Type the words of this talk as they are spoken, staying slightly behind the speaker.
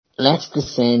let's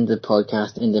descend the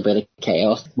podcast into a bit of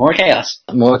chaos. More chaos.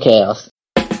 More chaos.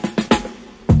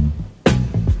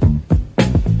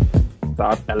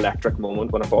 That electric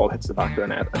moment when a ball hits the back of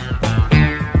the net.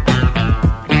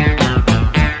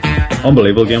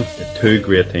 Unbelievable game. Two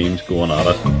great teams going at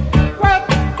it.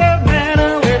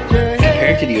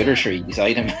 Compared to the other three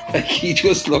beside him, like, he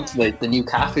just looks like the new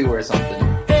Cafu or something.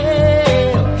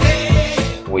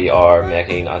 We are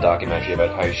making a documentary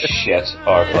about how shit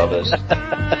our club is.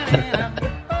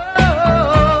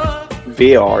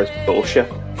 VAR is bullshit.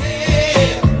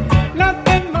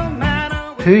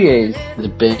 Who is the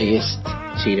biggest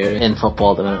cheater in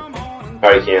football tonight?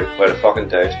 Harry Kane, without a fucking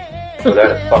doubt.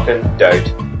 Without a fucking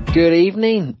doubt. Good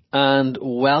evening and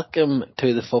welcome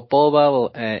to the Football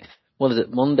Babble. What is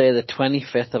it? Monday the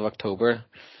 25th of October.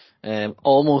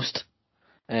 Almost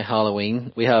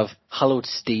Halloween. We have Hallowed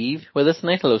Steve with us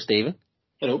tonight. Hello, Stephen.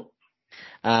 Hello.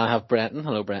 I have Brenton.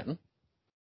 Hello, Brenton.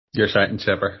 Your second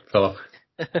chipper, Philip.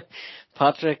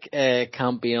 Patrick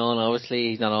can't be on,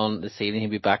 obviously. He's not on this evening. He'll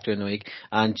be back during the week.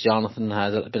 And Jonathan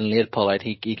has been late pull-out.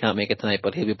 He can't make it tonight,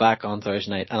 but he'll be back on Thursday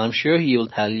night. And I'm sure he will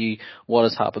tell you what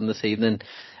has happened this evening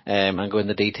and go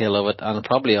into detail of it, and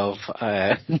probably of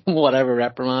whatever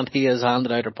reprimand he has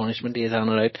handed out or punishment he has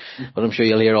handed out. But I'm sure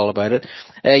you'll hear all about it.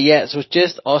 So it's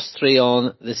just us three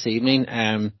on this evening.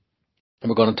 And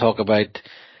we're going to talk about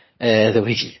the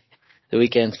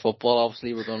weekend's football.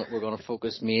 Obviously, we're going to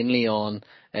focus mainly on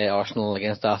Arsenal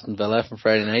against Aston Villa from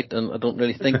Friday night, and I don't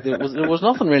really think there was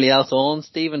nothing really else on,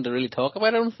 Stephen, to really talk about.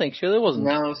 I don't think. Sure, there wasn't.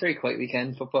 No, it was a very quiet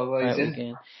weekend football-wise.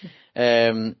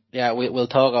 We'll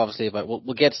talk obviously about.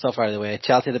 We'll get stuff out of the way.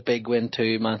 Chelsea the big win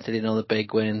too. Man City another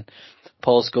big win.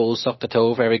 Paul Scholes sucked the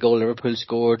toe for every goal Liverpool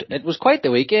scored. It was quite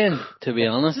the weekend, to be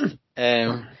honest.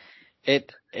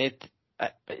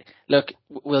 Look,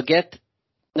 we'll get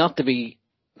not to be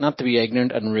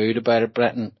ignorant and rude about it,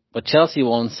 Bretton, but Chelsea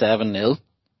won 7-0.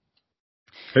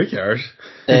 Who cares?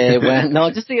 They went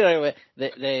just to get out of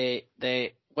the way.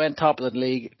 They went top of the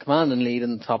league, commanding lead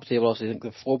in the top table. Obviously, I think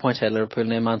they're 4 points ahead of Liverpool.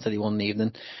 And Man City won the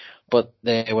evening, but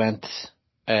they went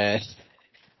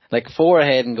 4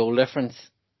 ahead in goal difference,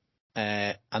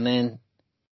 and then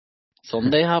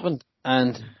Sunday happened,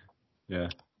 and yeah.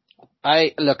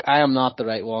 I am not the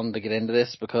right one to get into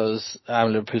this because I'm a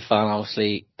Liverpool fan.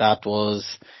 Obviously, that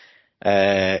was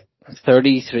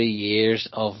 33 years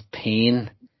of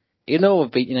pain. You know,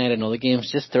 we've beat United in other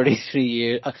games, just 33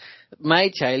 years. My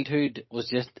childhood was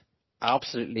just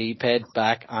absolutely paid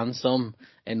back and some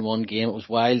in one game. It was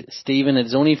wild. Stephen,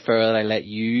 it's only fair that I let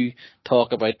you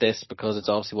talk about this because it's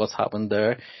obviously what's happened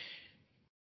there.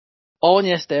 On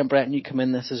yesterday, and Brenton, you come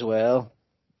in this as well.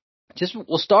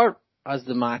 We'll start as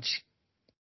the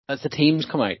teams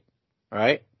come out,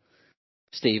 right?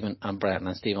 Stephen and Brenton,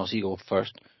 and Stephen, also you go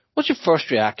first. What's your first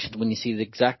reaction when you see the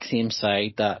exact same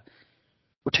side that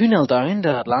were 2-0 down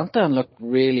to Atlanta and looked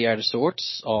really out of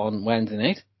sorts on Wednesday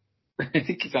night? I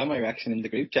think you saw my reaction in the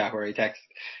group chat where I text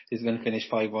he's going to finish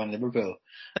 5-1 Liverpool.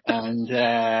 And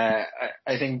I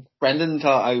think Brendan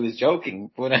thought I was joking,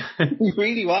 but he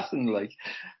really wasn't. I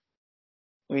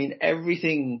mean,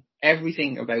 everything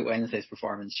about Wednesday's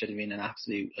performance should have been an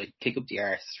absolute kick up the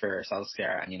arse for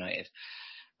Solskjaer and United.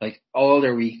 All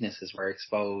their weaknesses were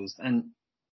exposed, and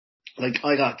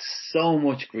I got so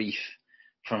much grief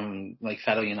from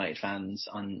fellow United fans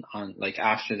on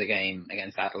after the game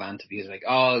against Atalanta because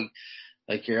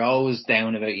you're always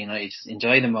down about United, just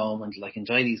enjoy the moment,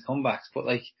 enjoy these comebacks, but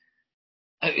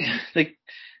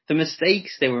the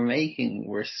mistakes they were making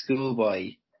were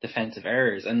schoolboy defensive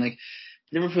errors, and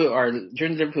during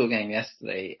the Liverpool game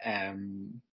yesterday,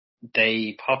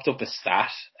 they popped up a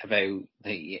stat about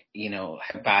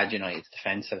how bad United's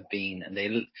defence have been, and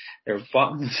they're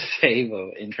bottom of the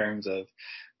table in terms of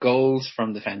goals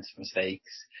from defensive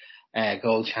mistakes,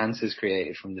 goal chances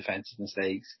created from defensive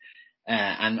mistakes,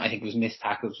 and I think it was missed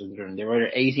tackles. They were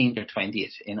either 18th or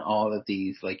 20th in all of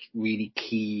these really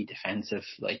key defensive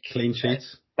clean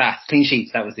sheets. Clean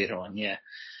sheets. That was the other one, yeah.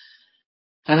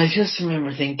 And I just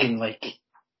remember thinking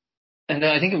and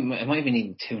I think it might have been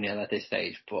even 2-0 at this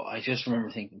stage, but I just remember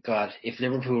thinking, God, if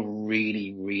Liverpool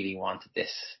really, really wanted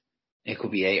this, it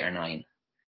could be 8 or 9.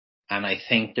 And I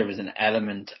think there was an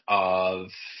element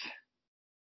of,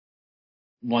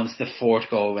 once the fourth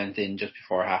goal went in just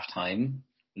before half time,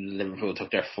 Liverpool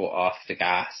took their foot off the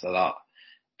gas a lot.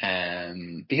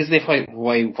 Because they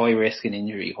why risk an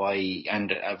injury?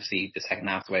 And obviously the second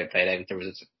half, the way it played out, there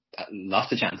was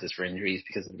lots of chances for injuries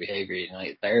because of the behaviour of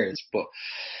United players. But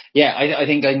yeah, I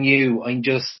think I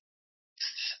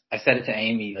said it to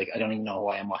Amy, I don't even know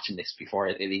why I'm watching this before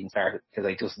it even started, because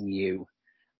I just knew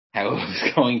how it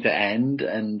was going to end,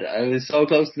 and I was so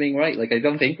close to being right. Like, I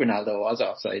don't think Ronaldo was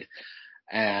offside.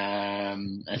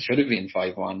 It should have been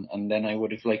 5-1, and then I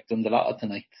would have done the lot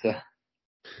tonight. So.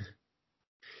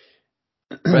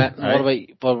 Brett, what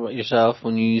about yourself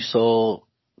when you saw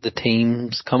the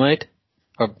teams come out?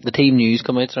 Or the team news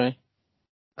come out, sorry?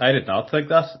 I did not think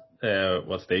that,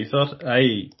 what Steve thought.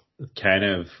 I kind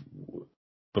of,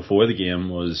 before the game,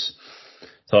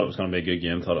 thought it was going to be a good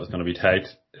game, thought it was going to be tight.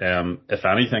 If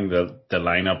anything, the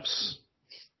lineups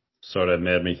sort of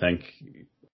made me think,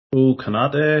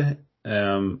 Konate,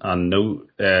 and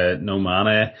no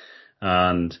Mane,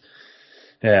 and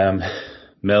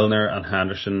Milner and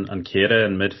Henderson and Keita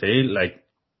in midfield,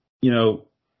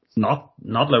 not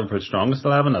Liverpool's strongest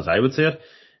 11 as I would say it.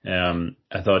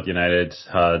 I thought United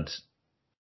had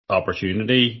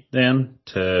opportunity then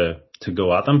to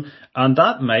go at them, and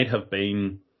that might have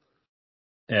been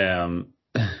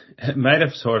it might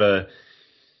have sort of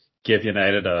give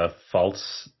United a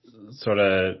false sort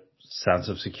of sense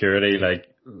of security, like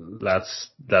let's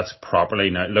properly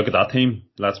now look at that team,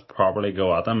 let's properly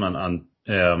go at them, and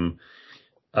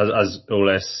as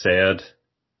Ole said,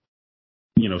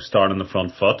 start on the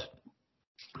front foot.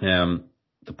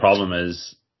 The problem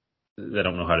is they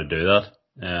don't know how to do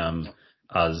that,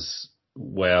 as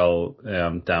well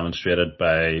demonstrated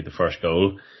by the first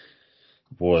goal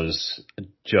was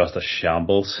just a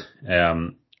shambles.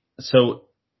 So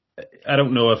I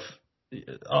don't know if,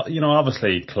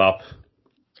 obviously Klopp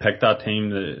picked that team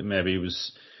that maybe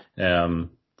was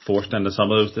forced into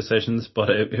some of those decisions, but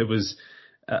it was,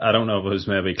 I don't know if it was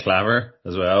maybe clever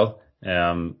as well,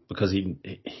 because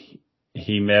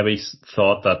he maybe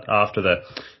thought that after there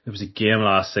was a game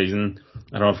last season,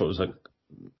 I don't know if it was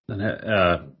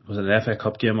was it an FA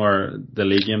Cup game or the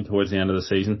league game towards the end of the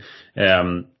season,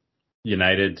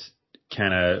 United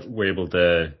kind of were able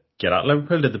to get at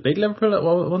Liverpool. Did they beat Liverpool at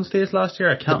one stage last year?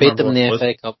 I can't remember. They beat them in the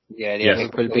FA Cup. Yeah,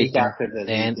 Liverpool beat them. After the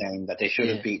league game that they should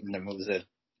have beaten them. It was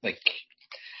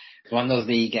one of those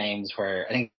league games where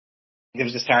I think it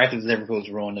was the start of Liverpool's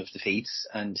run of defeats,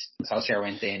 and Solskjaer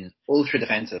went in ultra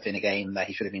defensive in a game that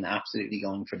he should have been absolutely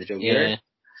going for the jugular. Yeah.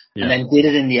 And then did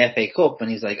it in the FA Cup, and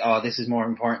he's like, "Oh, this is more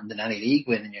important than any league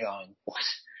win." And you're going, "What?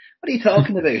 What are you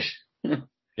talking about?"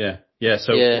 Yeah.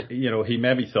 So he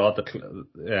maybe thought that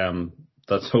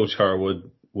that Solskjaer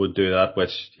would do that,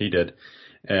 which he did,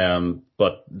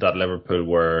 but that Liverpool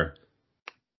were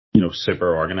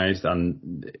super organised,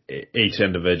 and each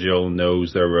individual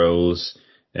knows their roles.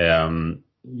 They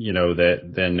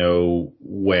know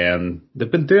when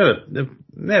they've been doing it.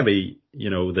 Maybe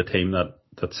the team that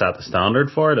set the standard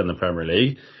for it in the Premier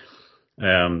League.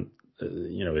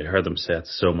 We heard them say it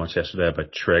so much yesterday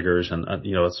about triggers, and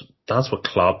that's what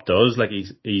Klopp does. Like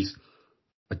he's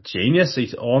a genius.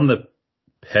 He's on the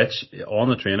pitch, on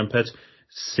the training pitch,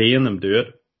 seeing them do it,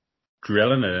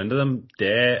 drilling it into them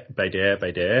day by day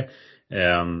by day,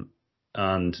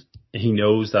 and he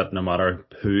knows that no matter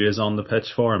who is on the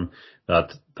pitch for him,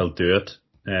 that they'll do it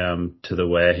to the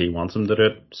way he wants them to do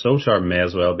it. Solskjaer may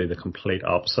as well be the complete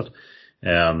opposite,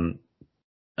 and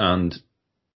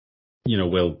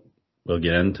we'll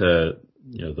get into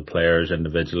the players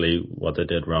individually, what they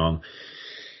did wrong,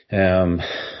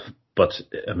 but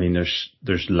I mean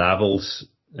there's levels,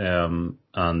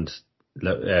 and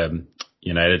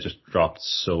United just dropped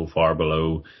so far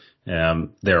below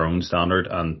their own standard,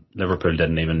 and Liverpool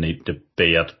didn't even need to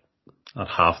be at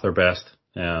half their best,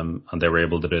 and they were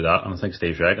able to do that. And I think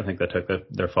Steve's right. I think they took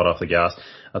their foot off the gas.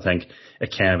 I think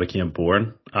it kind of became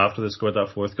boring after they scored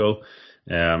that fourth goal,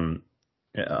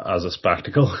 as a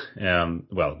spectacle.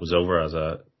 Well, it was over as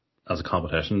a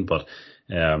competition, but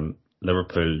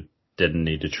Liverpool didn't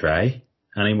need to try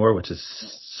anymore, which is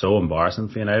so embarrassing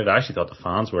for United. I actually thought the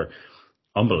fans were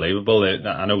unbelievable.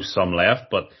 I know some left,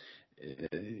 but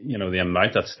the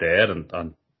amount that stayed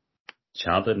and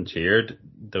chanted and cheered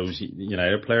those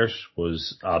United players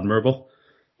was admirable.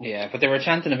 Yeah, but they were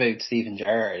chanting about Steven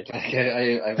Gerrard. Like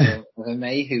I have a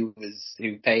mate who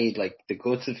paid like the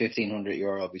guts of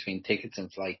 €1,500 between tickets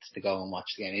and flights to go and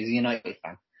watch the game. He's a United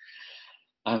fan,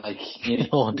 and like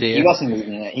oh dear, he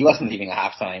wasn't leaving at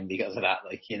half time because of that.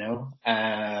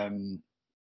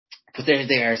 But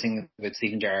they are singing about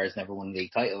Steven Gerrard's never won a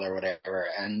league title or whatever,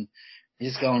 and you're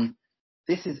just going,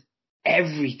 this is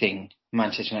everything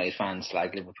Manchester United fans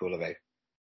slag Liverpool about,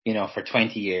 for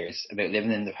 20 years, about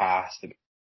living in the past, about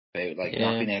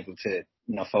not being able to,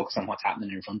 focus on what's happening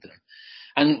in front of them.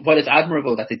 And while it's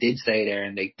admirable that they did stay there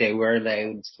and they were loud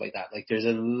and stuff like that, there's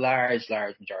a large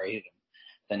majority of them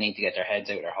that need to get their heads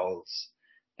out of their holes,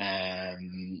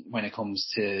 when it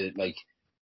comes to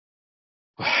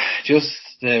just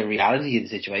the reality of the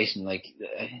situation. Like,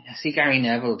 I see Gary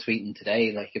Neville tweeting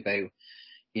today, like, about,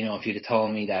 you know, if you'd have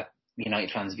told me that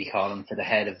United fans would be calling for the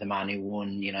head of the man who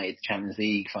won United Champions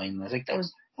League final, I was like, that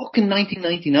was fucking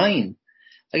 1999.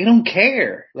 Like, I don't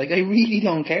care. Like, I really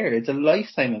don't care. It's a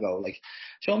lifetime ago. Like,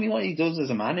 show me what he does as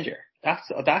a manager.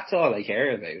 That's all I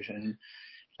care about. And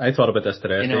I thought about this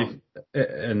today, Steve,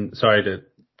 and sorry to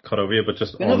cut over you, but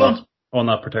just on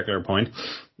that particular point,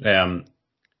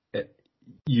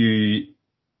 you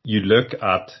look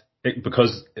at it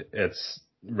because it's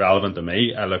relevant to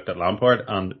me. I looked at Lampard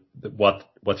and what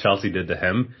Chelsea did to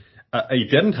him. He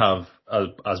didn't have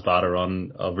as bad a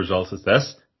run of results as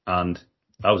this, and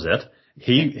that was it.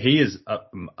 He is,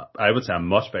 I would say, a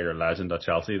much bigger legend at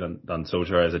Chelsea than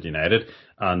Solskjaer is at United,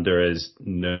 and there is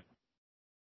no,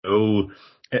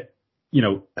 you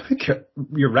know,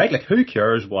 you're right. Like, who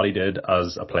cares what he did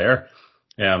as a player?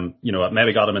 You know, it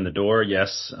maybe got him in the door,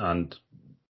 yes, and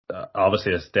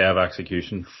obviously his day of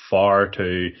execution far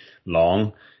too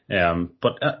long.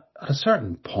 But at a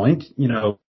certain point, you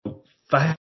know,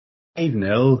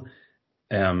 5-0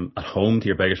 at home to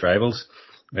your biggest rivals.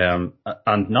 And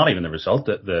not even the result,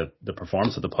 the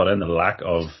performance that they put in, the lack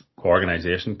of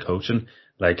organisation, coaching,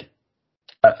 like,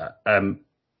 I'm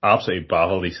absolutely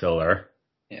baffled he's still there.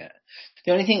 Yeah.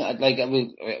 The only thing, like,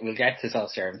 we'll get to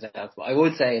Solskjaer, but I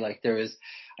would say, like,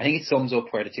 I think it sums up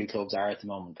where the two clubs are at the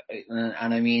moment.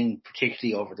 And I mean,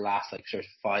 particularly over the last, like, sort of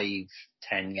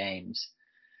 5-10 games.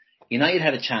 United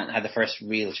had the first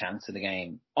real chance of the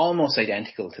game, almost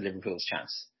identical to Liverpool's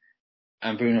chance.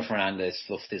 And Bruno Fernandes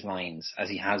fluffed his lines, as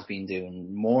he has been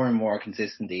doing more and more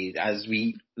consistently. As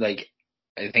we, like,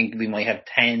 I think we might have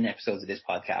 10 episodes of this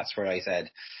podcast where I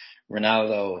said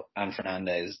Ronaldo and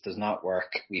Fernandes does not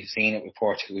work. We've seen it with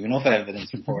Portugal. We've enough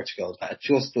evidence with Portugal that it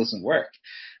just doesn't work.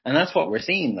 And that's what we're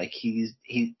seeing. Like, he's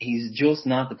just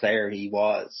not the player he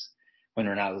was when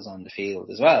Ronaldo's on the field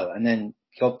as well. And then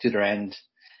go up to their end,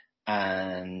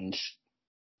 and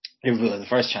Liverpool had the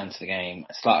first chance of the game,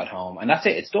 slotted home, and that's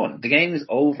it. It's done. The game is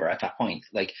over at that point.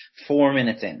 Like, 4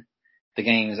 minutes in, the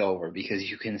game is over, because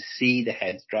you can see the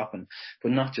heads dropping.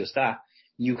 But not just that,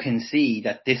 you can see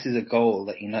that this is a goal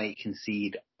that United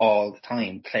concede all the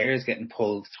time. Players getting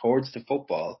pulled towards the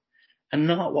football and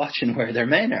not watching where their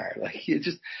men are. Like, you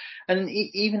just, and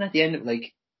even at the end of,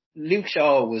 like, Luke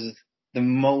Shaw was the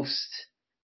most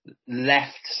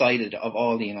left-sided of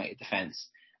all the United defence,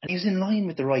 and he was in line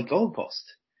with the right goalpost.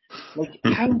 Like,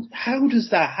 how does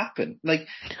that happen? Like,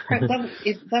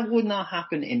 that would not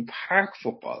happen in park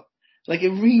football. Like, it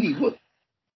really would.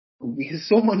 Because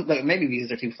someone, like, maybe because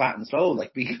they're too fat and slow,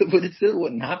 like, but it still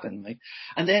wouldn't happen. Like,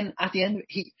 and then at the end,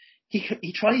 he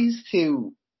tries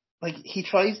to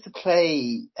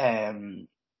play, an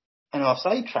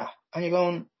offside trap, and you're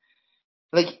going,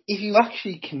 like, if you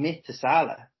actually commit to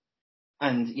Salah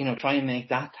and, you know, try and make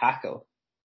that tackle,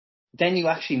 then you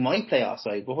actually might play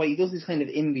offside. But what he does is kind of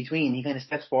in between. He kind of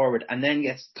steps forward and then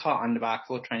gets caught on the back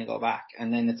foot trying to go back,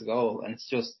 and then it's a goal. And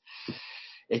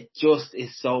it just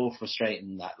is so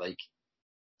frustrating that, like,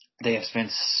 they have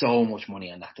spent so much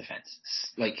money on that defence.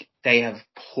 Like, they have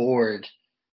poured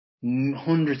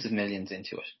hundreds of millions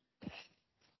into it.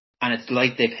 And it's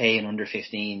like they pay an under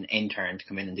 15 intern to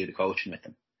come in and do the coaching with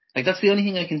them. Like, that's the only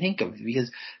thing I can think of,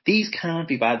 because these can't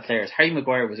be bad players. Harry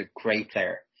Maguire was a great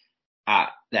player at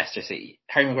Leicester City.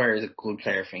 Harry Maguire is a good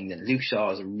player for England. Luke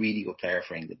Shaw is a really good player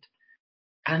for England.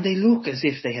 And they look as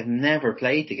if they have never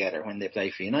played together when they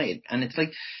play for United. And it's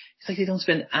like they don't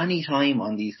spend any time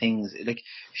on these things. Like,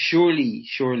 surely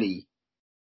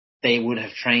they would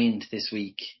have trained this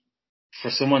week for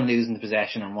someone losing the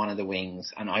possession on one of the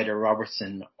wings, and either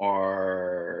Robertson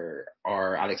or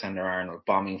Alexander-Arnold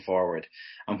bombing forward,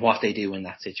 and what they do in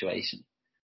that situation.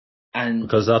 And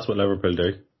because that's what Liverpool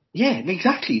do. Yeah,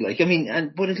 exactly. Like, I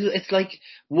mean, but it's like,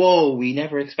 whoa, we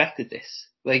never expected this.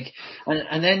 Like,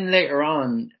 and then later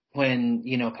on, when,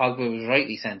 you know, Pogba was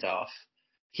rightly sent off,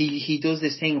 he does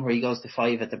this thing where he goes to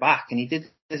 5 at the back, and he did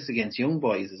this against young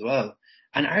boys as well.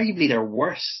 And arguably they're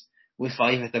worse with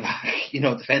 5 at the back, you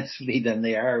know, defensively than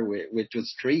they are with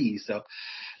just 3. So,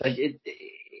 like,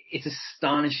 it's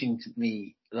astonishing to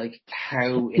me, like,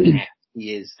 how inept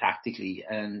he is tactically,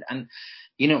 and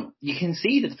you know, you can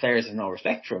see that the players have no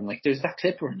respect for him. Like, there's that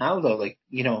clip of Ronaldo, like,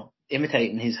 you know,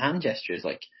 imitating his hand gestures,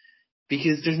 like,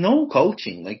 because there's no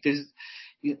coaching. Like,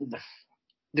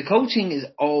 the coaching is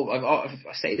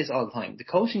I say this all the time. The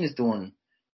coaching is done,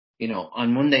 you know,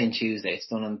 on Monday and Tuesday. It's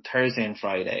done on Thursday and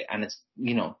Friday, and it's,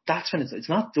 you know, that's when it's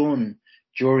not done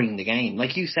during the game.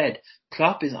 Like you said,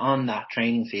 Klopp is on that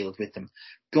training field with them,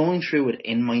 going through it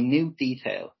in minute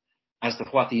detail as to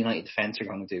what the United defence are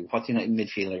going to do, what the United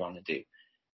midfield are going to do.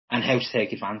 and how to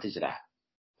take advantage of that.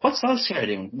 What's Solskjaer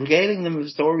doing? Regaling them with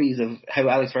stories of how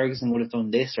Alex Ferguson would have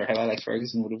done this or how Alex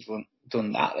Ferguson would have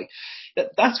done that. Like,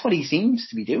 that's what he seems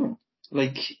to be doing.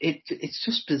 Like, it's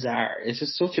just bizarre. It's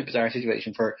just such a bizarre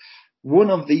situation for one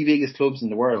of the biggest clubs in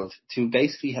the world to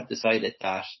basically have decided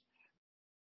that,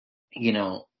 you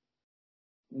know,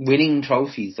 winning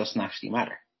trophies doesn't actually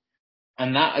matter.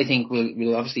 And that, I think,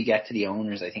 we'll obviously get to the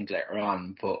owners, I think, later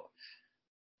on, but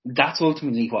that's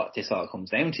ultimately what this all comes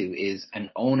down to, is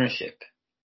an ownership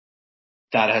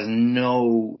that has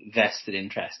no vested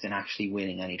interest in actually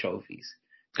winning any trophies.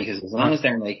 Because as long as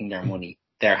they're making their money,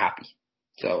 they're happy.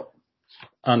 So.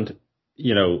 And,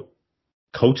 you know,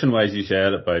 coaching wise, you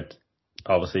said about,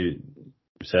 obviously, you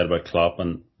said about Klopp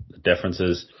and the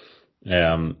differences.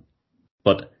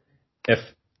 But if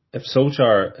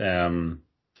Solskjaer,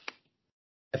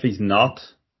 if he's not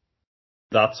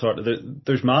that sort of,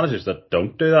 there's managers that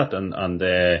don't do that and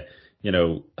you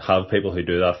know, have people who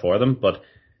do that for them. But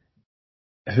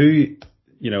who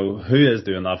is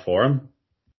doing that for him?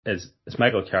 It's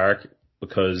Michael Carrick,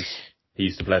 because he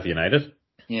used to play for United.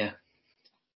 Yeah.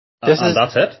 And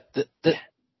that's it.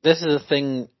 This is a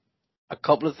thing, a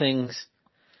couple of things.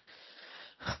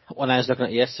 When I was looking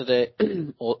at yesterday,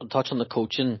 touch on the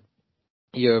coaching,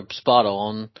 you're spot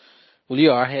on. Well,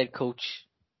 you are head coach,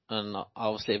 and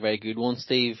obviously a very good one,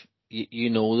 Steve.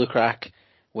 You know the crack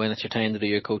when it's your time to do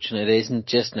your coaching. It isn't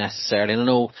just necessarily, and I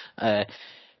know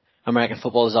American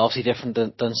football is obviously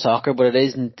different than soccer, but it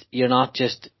isn't, you're not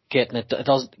just getting it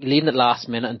leaving it last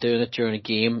minute and doing it during a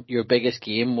game. Your biggest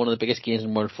game, one of the biggest games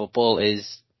in world football,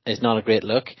 is not a great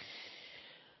look.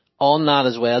 On that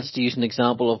as well, just to use an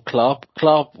example of Klopp.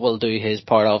 Klopp will do his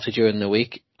part obviously during the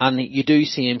week, and you do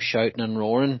see him shouting and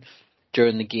roaring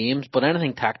during the games, but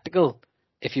anything tactical,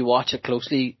 if you watch it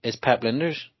closely, is Pep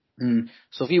Lijnders.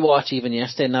 So if you watch even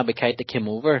yesterday, Naby Keita came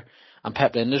over and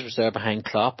Pep Lijnders was there behind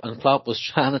Klopp, and Klopp was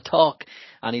trying to talk,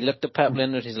 and he looked at Pep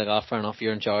Lijnders, he's like, oh, fair enough,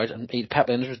 you're in charge, and Pep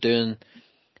Lijnders was doing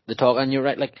the talk, and you're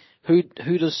right, like, who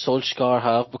does Solskjaer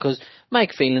have? Because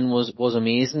Mike Phelan was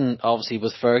amazing, obviously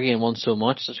with Fergie and won so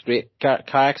much, such a great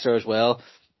character as well.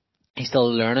 He's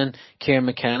still learning. Kieran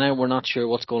McKenna, we're not sure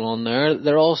what's going on there.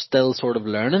 They're all still sort of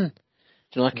learning.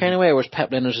 Do you know that kind of way? Whereas Pep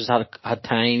Lijnders has had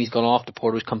time, he's gone off to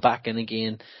Porto, he's come back in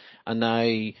again, and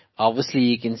now obviously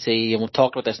you can see, and we've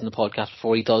talked about this in the podcast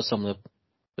before, he does some of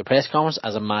the press conference,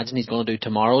 as I imagine he's going to do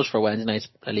tomorrow's for Wednesday night's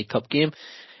League Cup game.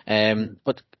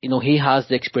 But you know, he has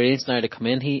the experience now to come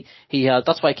in. He has.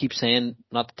 That's why I keep saying,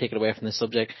 not to take it away from this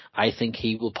subject, I think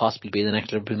he will possibly be the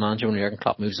next Liverpool manager when Jurgen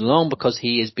Klopp moves along, because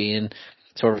he is being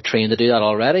sort of trained to do that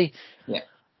already. Yeah.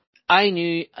 I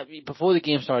knew before the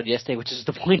game started yesterday, which is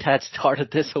the point I had started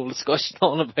this whole discussion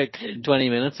on about 20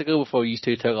 minutes ago before you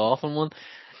two took off on one.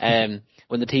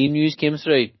 When the team news came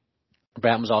through,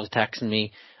 Brent was obviously texting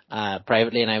me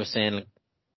privately, and I was saying,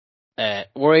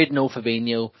 worried no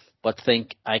Fabinho, but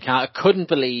I couldn't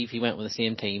believe he went with the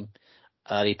same team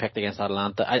that he picked against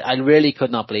Atalanta. I really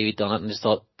could not believe he'd done it, and just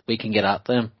thought we can get at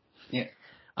them. Yeah.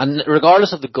 And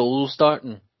regardless of the goal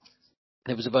starting,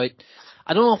 it was about,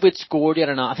 I don't know if we'd scored yet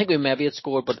or not. I think we maybe had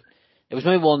scored, but it was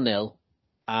maybe 1-0.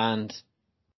 And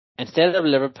instead of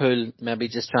Liverpool maybe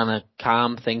just trying to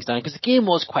calm things down, because the game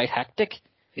was quite hectic.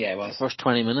 Yeah, it was. The first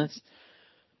 20 minutes.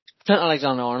 Trent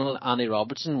Alexander-Arnold and Andy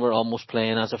Robertson were almost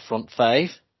playing as a front five.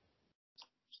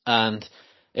 And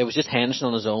it was just Henderson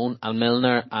on his own, and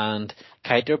Milner and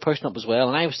Keita were pushing up as well.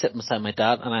 And I was sitting beside my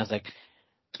dad, and I was like,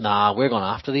 nah, we're going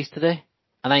after these today.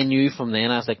 And I knew from then,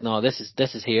 I was like, no, this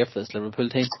is here for this Liverpool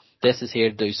team. This is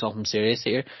here to do something serious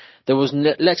here. There was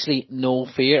literally no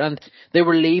fear, and they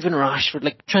were leaving Rashford.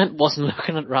 Like, Trent wasn't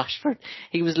looking at Rashford.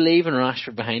 He was leaving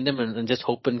Rashford behind him and just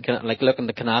hoping, like, looking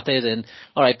to Konate in,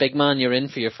 alright, big man, you're in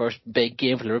for your first big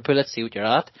game for Liverpool. Let's see what you're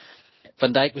at.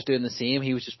 Van Dijk was doing the same.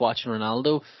 He was just watching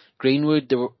Ronaldo.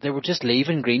 Greenwood, they were just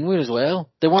leaving Greenwood as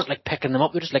well. They weren't like picking them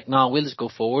up. They're just like, no, we'll just go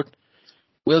forward.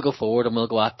 We'll go forward and we'll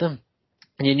go at them.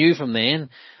 And you knew from then.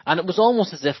 And it was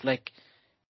almost as if like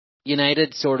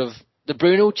United sort of, the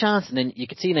Bruno chance, and then you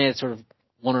could see United sort of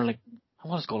wondering like,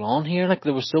 what is going on here? Like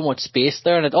there was so much space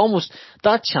there, and it almost,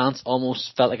 that chance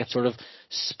almost felt like it sort of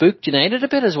spooked United a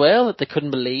bit as well, that they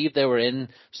couldn't believe they were in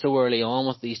so early on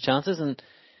with these chances. And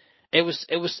it was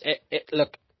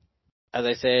look, as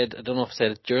I said, I don't know if I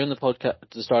said it during the podcast,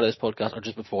 the start of this podcast, or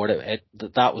just before it,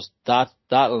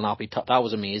 that'll not be tough. That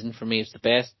was amazing for me. It's the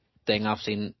best thing I've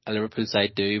seen a Liverpool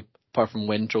side do, apart from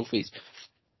win trophies.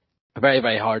 Very,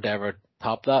 very hard to ever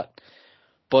top that.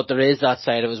 But there is that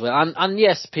side of it as well. And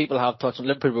yes, people have touched on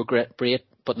Liverpool were great,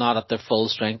 but not at their full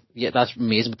strength. Yeah, that's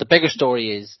amazing. But the bigger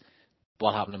story is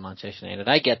what happened in Manchester United.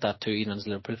 I get that too, even as a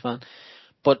Liverpool fan.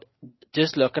 But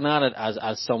just looking at it as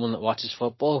someone that watches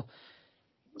football,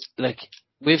 like,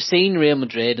 we've seen Real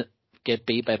Madrid get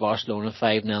beat by Barcelona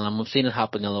 5-0, and we've seen it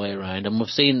happen the other way around, and we've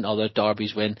seen other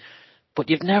derbies win, but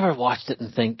you've never watched it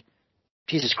and think,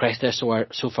 Jesus Christ, they're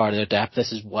so far to their depth,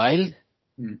 this is wild.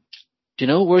 Do you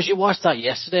know? Whereas you watched that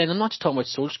yesterday, and I'm not just talking about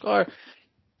Solskjaer.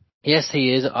 Yes,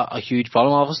 he is a huge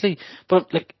problem, obviously,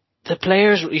 but like, the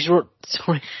players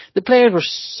were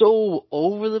so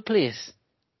over the place,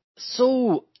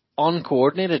 so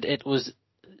uncoordinated. It was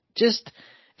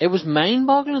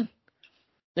mind-boggling.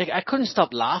 Like, I couldn't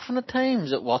stop laughing at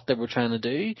times at what they were trying to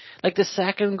do. Like the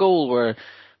second goal where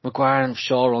Maguire and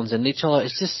Shaw runs into each other,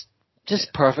 it's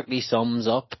just perfectly sums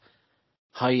up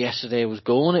how yesterday was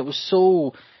going. It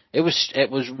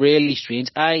was really strange.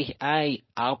 I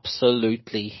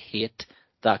absolutely hate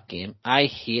that game. I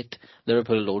hate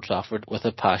Liverpool at Old Trafford with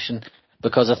a passion,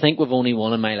 because I think we've only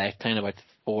won in my lifetime about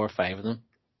 4 or 5 of them.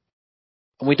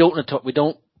 And we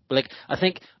don't, like, I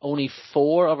think only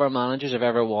 4 of our managers have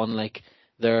ever won, like,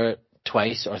 there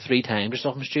twice or 3 times or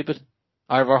something stupid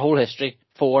out of our whole history.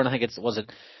 4, and I think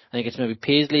it's maybe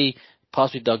Paisley,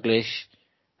 possibly Douglas,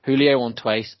 Houllier won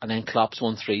twice, and then Klopp's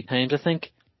won 3 times, I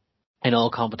think, in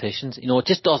all competitions. You know, it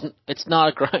just doesn't, it's not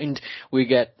a ground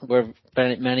we're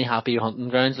many happy hunting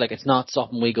grounds. Like, it's not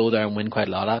something we go there and win quite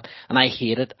a lot at. And I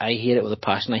hate it. I hate it with a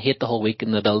passion. I hate the whole week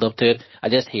and the build up to it. I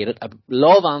just hate it. I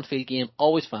love Anfield game,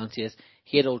 always fancy it.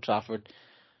 Hate Old Trafford.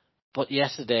 But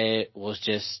yesterday was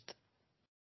just,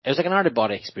 it was like an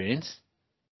out-of-body experience.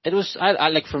 It was, I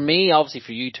like, for me, obviously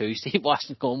for you too, Steve,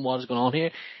 watching going, what is going on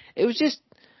here? It was just,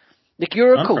 like,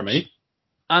 you're a coach. For me.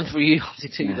 And for you,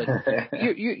 obviously too. Like,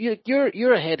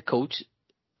 you're a head coach.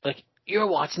 Like, you're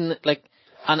watching it, like,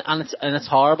 and it's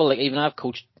horrible. Like, even I've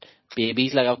coached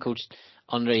babies, like I've coached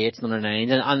under 8s and under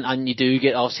 9s, and you do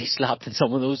get obviously slapped in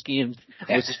some of those games,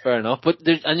 which is fair enough. But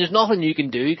there's nothing you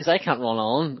can do, because I can't run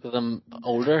on because I'm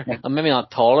older. I'm maybe not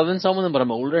taller than some of them, but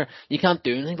I'm older. You can't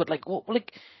do anything. But like,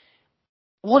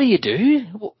 what do you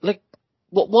do? Like,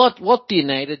 what do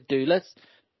United do? Let's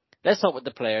talk with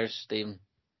the players, Stephen,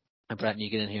 and Brett, you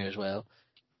get in here as well.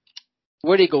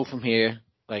 Where do you go from here?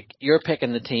 Like, you're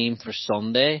picking the team for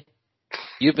Sunday.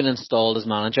 You've been installed as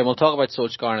manager, and we'll talk about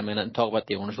Solskjaer in a minute and talk about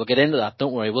the owners. We'll get into that.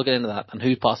 Don't worry, we'll get into that and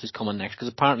who possibly is coming next, because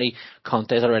apparently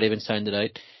Conte's already been sounded out.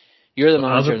 You're the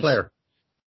manager. As a player.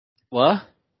 What?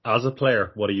 As a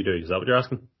player, what do you do? Is that what you're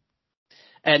asking?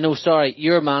 No, sorry.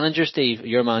 You're a manager, Steve.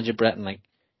 You're a manager, Brett. And like,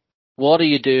 what are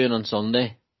you doing on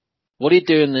Sunday? What are you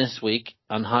doing this week,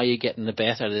 and how are you getting the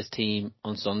best out of this team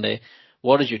on Sunday?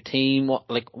 What is your team? What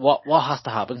has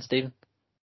to happen, Stephen?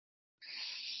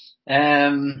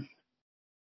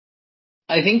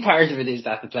 I think part of it is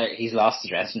that the player, he's lost his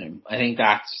dressing room. I think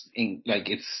that's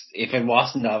if it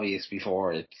wasn't obvious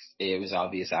before, it was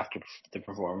obvious after the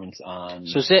performance on.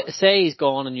 So say he's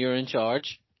gone and you're in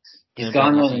charge. He's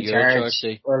gone in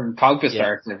charge. Well, Pogba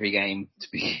starts every game to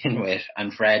begin with,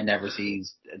 and Fred never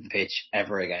sees the pitch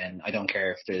ever again. I don't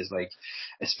care if there's like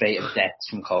a spate of deaths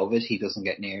from COVID, he doesn't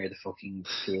get near the fucking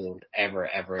field ever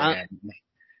again.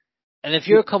 And if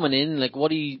you're coming in, like,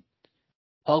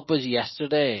 Pogba's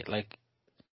yesterday, like,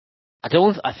 I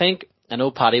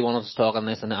know Paddy wanted to talk on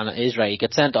this, and it is right. He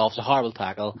gets sent off. It's a horrible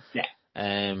tackle. Yeah.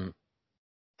 And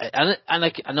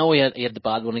like, I know he had the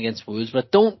bad one against Wolves,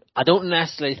 but I don't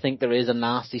necessarily think there is a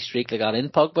nasty streak like that in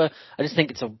Pogba. I just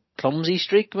think it's a clumsy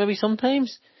streak maybe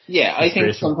sometimes. Yeah, I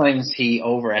think sometimes he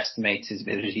overestimates his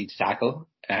ability to tackle.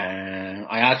 I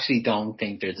actually don't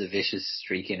think there's a vicious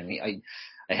streak in him.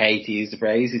 I hate to use the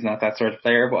phrase, he's not that sort of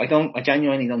player, but I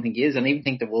genuinely don't think he is. And I even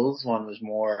think the Wolves one was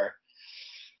more,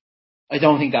 I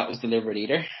don't think that was deliberate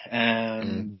either.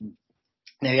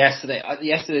 Now yesterday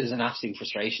was an absolute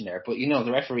frustration there, but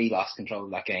the referee lost control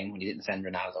of that game when he didn't send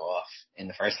Ronaldo off in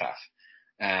the first half.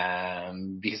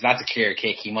 Because that's a clear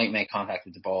kick. He might make contact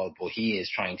with the ball, but he is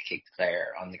trying to kick the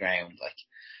player on the ground.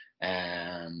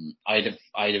 I'd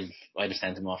have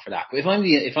sent him off for that. But if I'm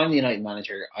the United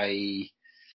manager,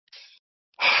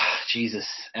 Jesus,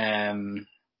 I'm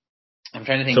trying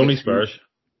to think. It's only Spurs.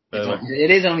 It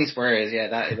is only Spurs,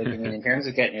 yeah. In terms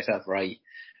of getting yourself right,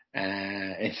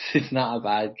 it's not a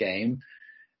bad game.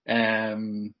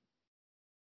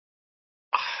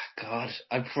 God,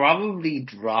 I'd probably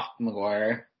drop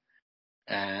Maguire,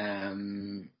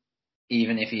 even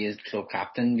if he is club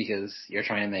captain, because you're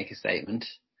trying to make a statement.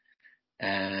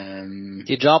 Do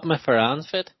you drop him if Varane's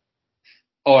fit?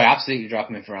 Oh, I absolutely drop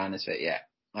him if Varane is fit, yeah.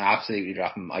 I absolutely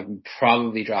drop him. I can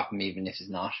probably drop him even if he's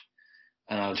not.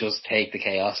 And I'll just take the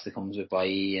chaos that comes with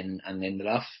Bailly and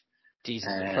Lindelof. Jesus,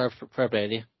 fair play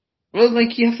to you. Well,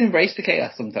 like, you have to embrace the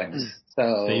chaos sometimes.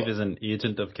 So Steve is an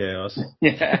agent of chaos.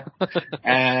 yeah.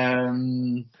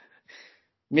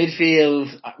 Midfield,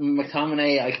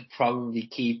 McTominay I could probably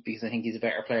keep because I think he's a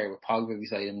better player with Pogba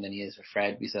beside him than he is with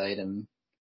Fred beside him.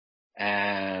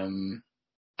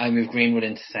 I move Greenwood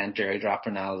into centre. I drop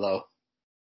Ronaldo.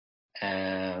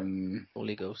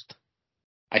 Holy Ghost.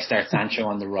 I start Sancho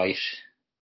on the right.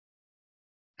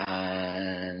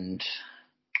 And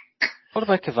What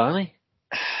about Cavani?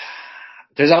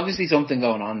 there's obviously something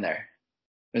going on there.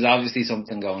 Yeah,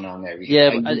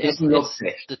 but He doesn't look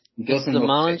fit. it's the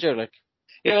manager, like.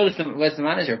 Yeah, well, it's the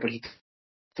manager, but he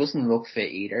doesn't look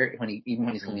fit either even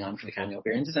when he's coming on for the cameo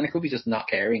appearances, and it could be just not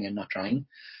caring and not trying.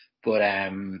 But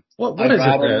what is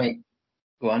it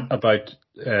go on about?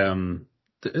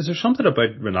 Is there something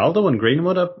about Ronaldo and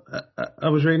Greenwood? I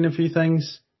was reading a few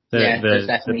things. There's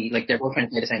definitely like they're both trying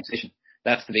to play the same position.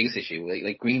 That's the biggest issue.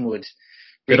 Like Greenwood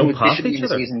they don't pass each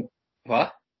other.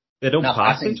 What? They don't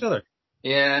pass each other.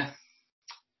 Yeah.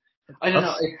 I don't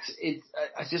know.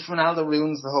 It's just Ronaldo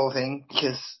ruins the whole thing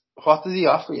because what does he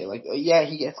offer you? Like, yeah,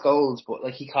 he gets goals, but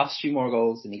like he costs you more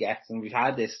goals than he gets. And we've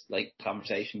had this like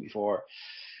conversation before,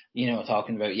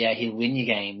 talking about, he'll win you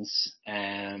games,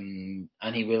 and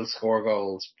he will score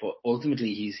goals, but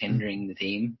ultimately he's hindering the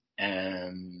team.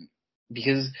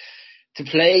 Because to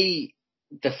play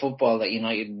the football that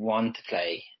United want to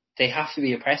play, they have to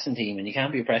be a pressing team, and you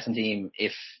can't be a pressing team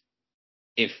if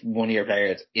one of your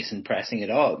players isn't pressing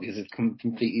at all, because it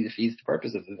completely defeats the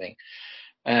purpose of the thing.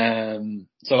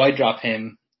 So I drop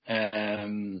him,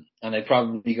 and I'd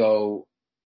probably go,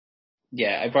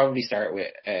 I'd probably start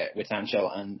with Sancho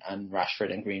and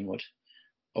Rashford and Greenwood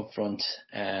up front.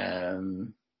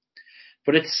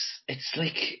 But it's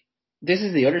like, this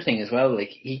is the other thing as well.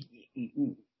 Like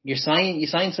you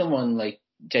sign someone like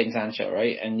Jadon Sancho,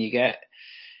 right? And you get,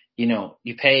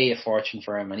 you pay a fortune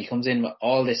for him, and he comes in with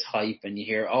all this hype, and you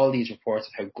hear all these reports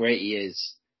of how great he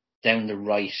is down the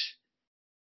right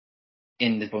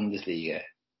in the Bundesliga.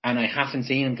 And I haven't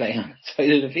seen him play on the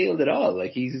side of the field at all. Like,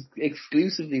 he's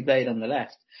exclusively played on the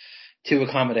left to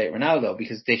accommodate Ronaldo,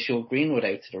 because they shove Greenwood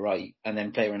out to the right and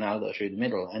then play Ronaldo through the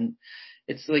middle. And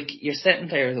it's like you're setting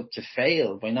players up to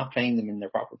fail by not playing them in their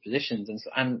proper positions.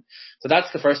 And so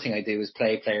that's the first thing I do, is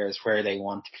play players where they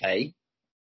want to play.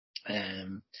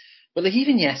 But like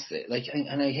even yesterday,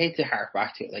 and I hate to hark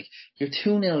back to it, like you're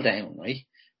 2-0 down, right?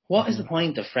 What is the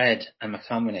point of Fred and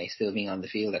McTominay still being on the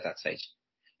field at that stage?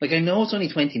 Like, I know it's only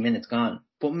 20 minutes gone,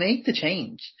 but make the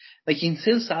change. Like, you can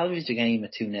still salvage a game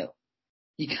at 2-0.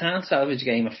 You can't salvage a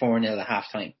game at 4-0 at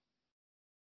half time.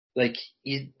 Like,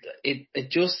 it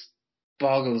just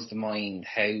boggles the mind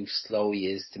how slow he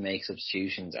is to make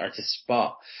substitutions or to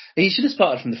spot. He should have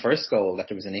spotted from the first goal that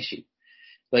there was an issue.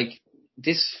 Like,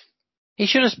 this... He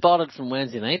should have spotted from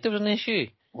Wednesday night there was an issue.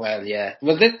 Well, yeah.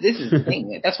 Well, this is the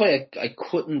thing. That's why I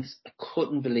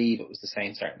couldn't believe it was the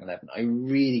same starting 11. I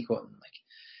really couldn't.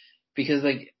 Because,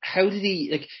 how did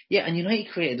he, and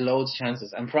United created loads of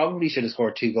chances and probably should have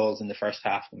scored 2 goals in the first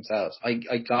half themselves. I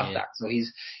got that. So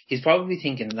he's probably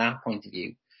thinking that point of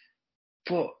view.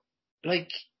 But,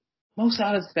 Mo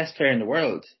Salah's the best player in the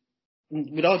world.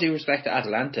 With all due respect to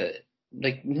Atalanta,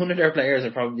 none of their players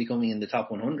are probably coming in the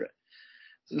top 100.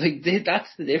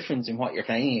 That's the difference in what you're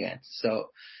playing against. So,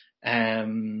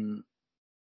 and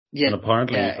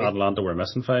apparently Atalanta were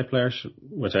missing 5 players,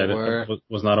 which I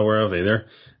was not aware of either.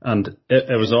 And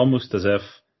it was almost as if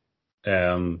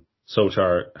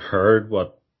Solskjaer heard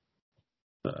what,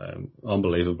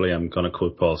 unbelievably, I'm going to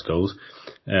quote Paul Scholes,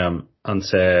 and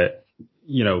say,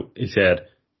 he said,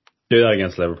 do that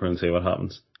against Liverpool and see what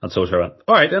happens. And Solskjaer went,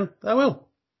 all right then, I will.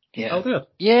 Yeah. I'll do it.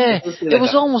 Yeah, it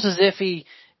was almost as if he,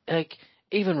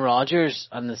 even Rodgers,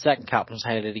 and the second captain was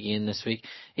highlighted again this week,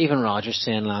 even Rodgers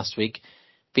saying last week,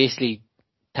 basically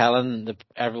telling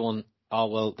everyone, oh,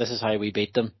 well, this is how we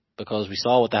beat them, because we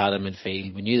saw what they had in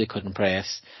midfield. We knew they couldn't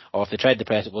press, or if they tried to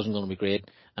press, it wasn't going to be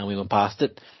great, and we went past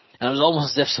it. And it was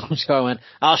almost as if Solskjaer went,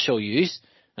 I'll show yous,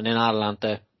 and then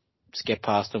Atalanta skipped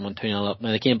past them, went 2-0 up.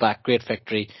 Now they came back, great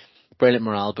victory, brilliant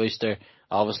morale booster,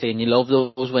 obviously, and you love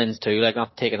those wins too,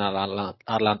 not taking that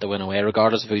Atalanta win away,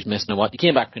 regardless of who's missing or what. You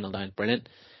came back 2-0 down, brilliant.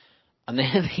 And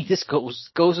then he just goes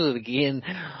with it again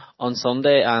on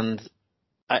Sunday, and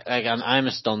I'm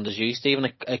as stunned as you, Stephen.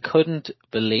 I couldn't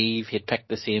believe he'd picked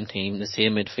the same team, the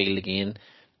same midfield again.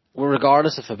 Well,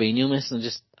 regardless of Fabinho missing,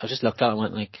 I just looked at it and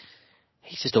went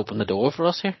he's just opened the door for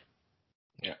us here.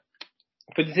 Yeah.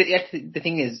 But the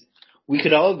thing is, we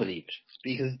could all believe it,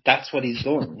 because that's what he's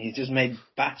done. He's just made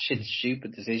batshit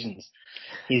stupid decisions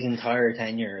his entire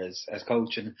tenure as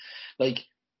coach. And,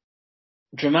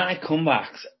 dramatic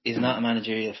comebacks is not a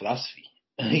managerial philosophy.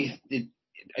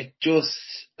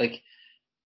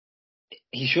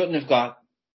 he shouldn't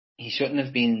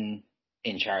have been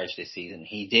in charge this season.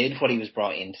 He did what he was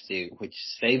brought in to do, which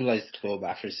stabilised the club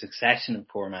after a succession of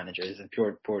poor managers and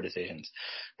poor decisions.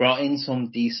 Brought in some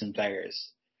decent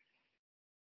players.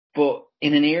 But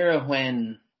in an era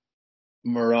when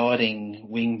marauding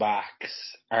wing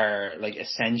backs are like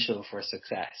essential for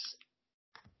success,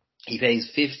 he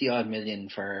pays 50 odd million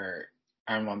for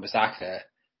Aaron Wan-Bissaka,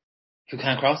 who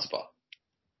can't cross the ball.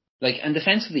 Like, and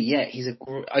defensively, yeah,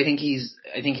 I think he's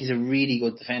a really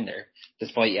good defender,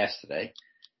 despite yesterday.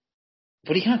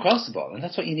 But he can't cross the ball, and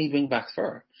that's what you need wing backs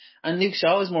for. And Luke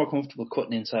Shaw is more comfortable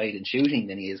cutting inside and shooting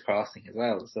than he is crossing as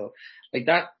well. So, like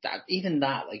that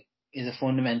is a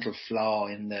fundamental flaw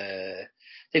in the.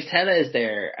 If Tella is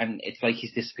there, and it's like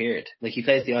he's disappeared. Like, he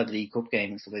plays the odd League Cup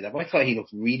game and stuff like that. But I thought he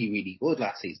looked really, really good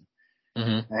last season.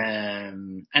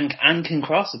 Mm-hmm. And can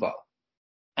cross the ball,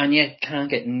 and yet can't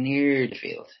get near the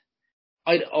field.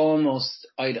 I'd almost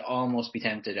be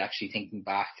tempted, actually, thinking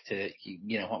back to,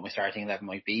 what my starting 11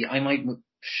 might be. I might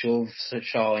shove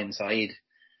Shaw inside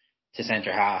to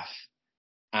centre half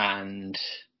and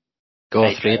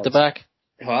go 3 at the back.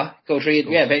 What? Go 3?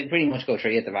 Yeah, pretty much go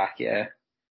 3 at the back. Yeah.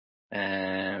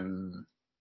 And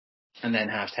then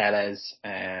have Tellez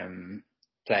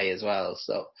play as well.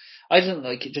 So I don't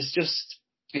like it.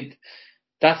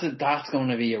 That's going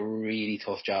to be a really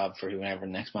tough job for whoever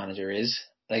the next manager is.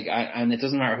 Like, and it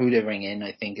doesn't matter who they bring in.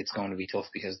 I think it's going to be tough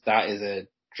because that is a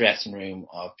dressing room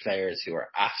of players who are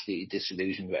absolutely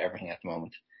disillusioned with everything at the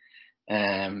moment.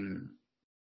 And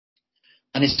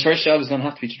his first job is going to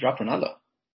have to be to drop Ronaldo.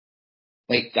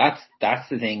 Like, that's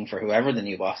the thing for whoever the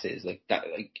new boss is. Like that.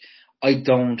 Like, I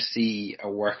don't see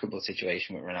a workable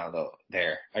situation with Ronaldo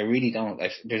there. I really don't.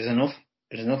 Like, there's enough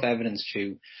evidence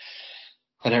to,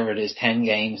 whatever it is, 10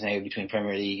 games now between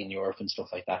Premier League and Europe and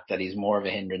stuff like that, that he's more of a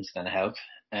hindrance than a help.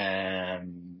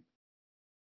 And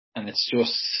it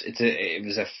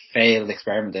was a failed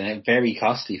experiment, and a very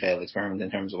costly failed experiment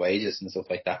in terms of wages and stuff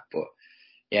like that. But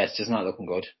yeah, it's just not looking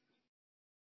good.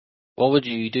 What would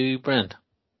you do, Brent?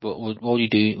 What would you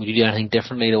do? Would you do anything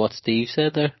differently to what Steve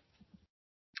said there?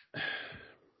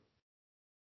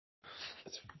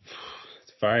 It's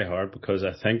very hard, because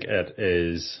I think it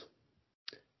is.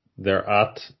 They're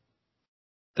at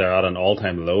an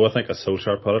all-time low, I think, as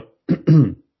Solskjaer put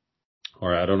it.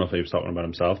 Or I don't know if he was talking about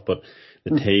himself, but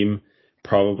the team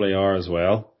probably are as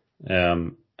well. I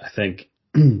think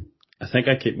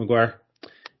I keep Maguire.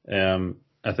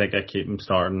 I think I keep him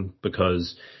starting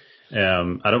because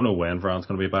I don't know when Varane's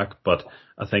going to be back, but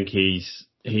I think he's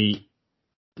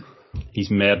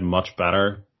made much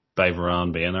better by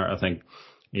Varane being there. I think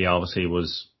he obviously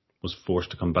was forced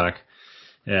to come back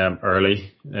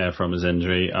early from his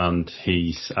injury, and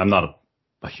I'm not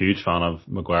a huge fan of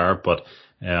Maguire, but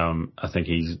I think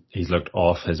he's looked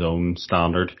off his own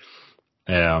standard.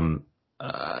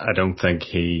 I don't think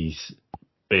he's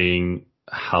being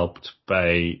helped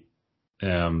by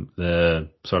the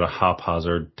sort of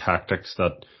haphazard tactics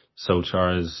that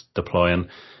Solskjaer is deploying.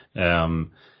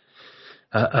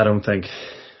 I don't think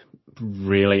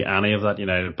really any of that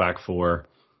United back four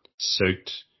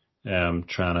suit trying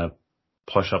to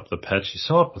push up the pitch. You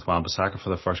saw it with Wan-Bissaka for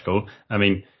the first goal. I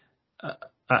mean,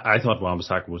 I thought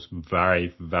Wan-Bissaka was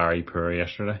very, very poor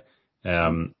yesterday.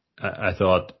 I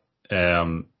thought,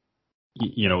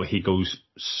 he goes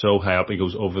so high up. He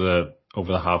goes over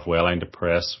the halfway line to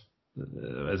press.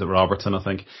 Is it Robertson, I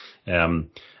think? And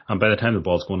by the time the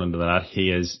ball's going into the net,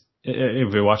 he is,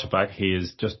 if you watch it back, he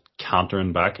is just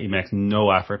cantering back. He makes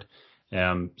no effort.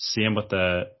 Same with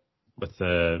the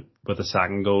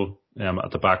second goal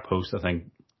at the back post. I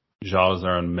think Jal is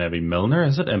there, and maybe Milner,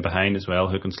 is it, in behind as well,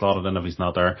 who can slot it in if he's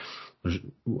not there.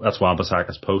 That's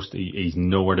Wan-Bissaka's post. He's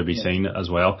nowhere to be seen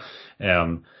as well.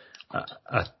 I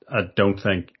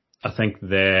think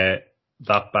that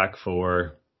back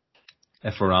four,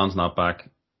 if Varane's not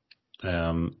back,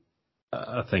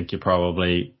 I think you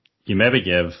maybe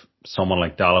give someone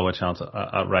like Dalot a chance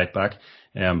at right back.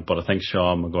 But I think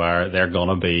Shaw and Maguire, they're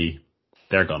gonna be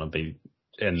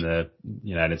in the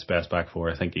United's best back four.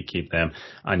 I think you keep them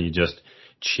and you just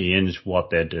change what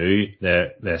they do.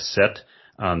 They sit,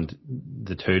 and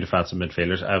the two defensive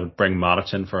midfielders, I would bring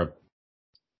Matic in for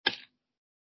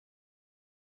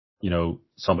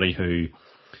somebody who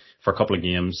for a couple of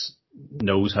games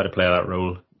knows how to play that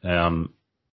role. And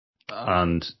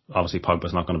obviously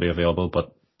Pogba's not going to be available,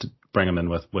 but to bring him in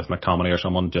with McTominay or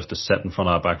someone just to sit in front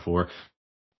of that back four,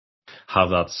 have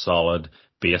that solid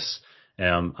base,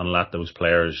 and let those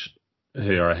players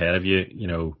who are ahead of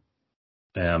you,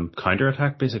 counter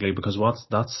attack basically, because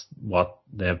that's what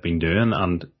they've been doing,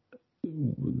 and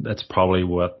that's probably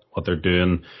what they're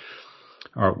doing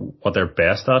or what they're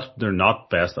best at. They're not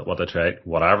best at what they try.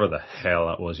 Whatever the hell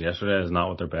that was yesterday is not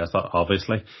what they're best at,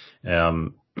 obviously.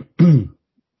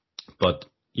 But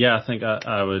yeah, I think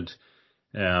I would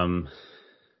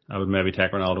maybe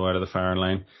take Ronaldo out of the firing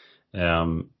line.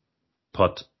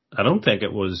 But I don't think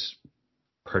it was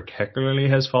particularly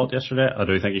his fault yesterday. I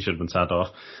do think he should have been sent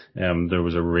off. There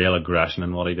was a real aggression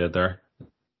in what he did there.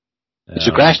 It's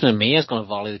aggression in me is going to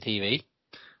volley the TV.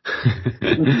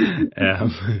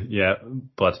 Yeah,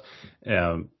 but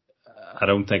I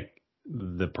don't think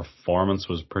the performance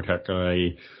was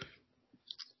particularly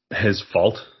his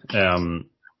fault.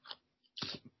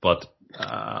 But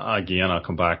again, I'll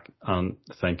come back and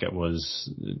think it was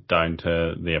down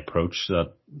to the approach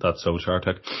that Solskjaer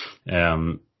took.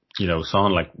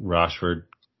 Someone like Rashford,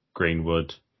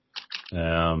 Greenwood,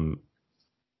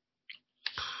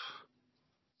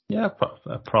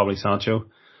 probably Sancho.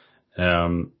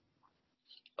 On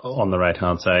the right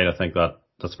hand side, I think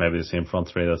that's maybe the same front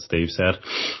three that Steve said.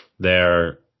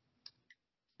 There,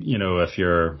 if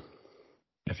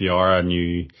you are a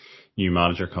new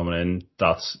manager coming in,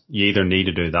 you either need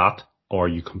to do that or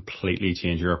you completely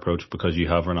change your approach because you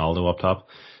have Ronaldo up top,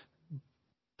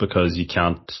 because you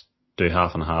can't do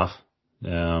half and half.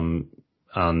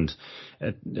 And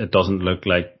it doesn't look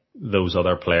like those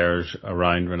other players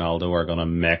around Ronaldo are going to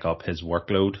make up his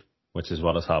workload, which is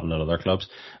what has happened at other clubs.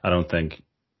 I don't think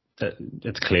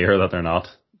it's clear that they're not.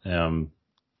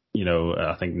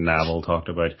 I think Neville talked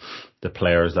about the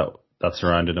players that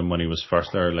surrounded him when he was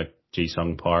first there, like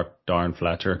Ji-Sung Park, Darren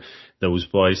Fletcher. Those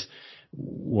boys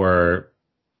were,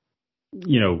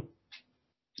 that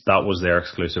was their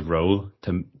exclusive role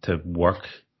to work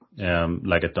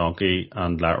like a donkey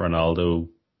and let Ronaldo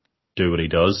do what he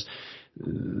does.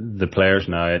 The players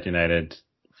now at United,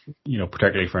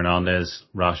 particularly Fernandes,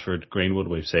 Rashford, Greenwood,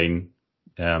 we've seen,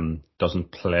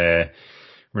 doesn't play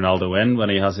Ronaldo in when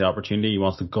he has the opportunity. He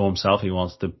wants to go himself. He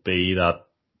wants to be that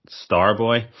star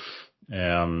boy.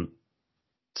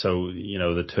 So,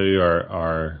 the two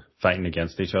are fighting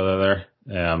against each other there.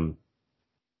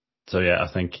 So yeah, I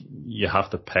think you have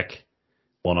to pick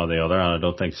one or the other, and I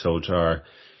don't think Solskjaer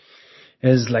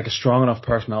is like a strong enough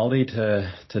personality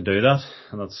to do that.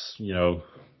 And that's,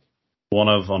 one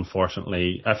of,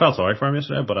 unfortunately, I felt sorry for him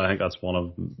yesterday, but I think that's one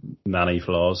of many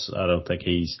flaws. I don't think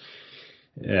he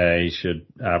should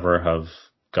ever have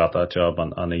got that job,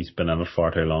 and he's been in it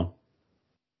far too long.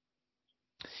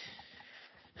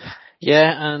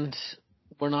 Yeah, and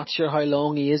we're not sure how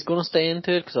long he is going to stay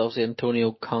into it, because obviously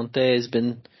Antonio Conte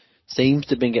seems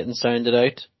to have been getting sounded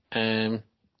out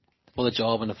for the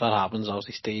job, and if that happens,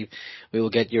 obviously, Steve, we will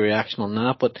get your reaction on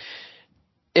that. But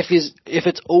if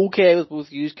it's okay with both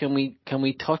of you, can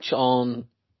we touch on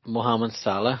Mohamed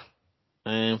Salah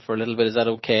for a little bit? Is that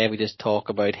okay if we just talk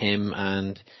about him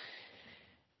and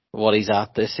what he's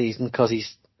at this season? Because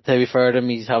to be fair to him,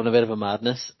 he's having a bit of a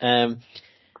madness.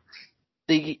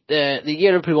 The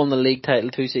year Liverpool won the league title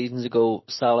 2 seasons ago,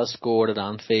 Salah scored at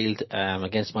Anfield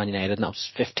against Man United, and that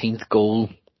was his 15th goal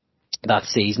that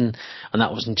season, and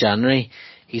that was in January.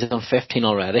 He's on 15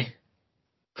 already,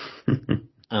 and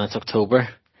it's October.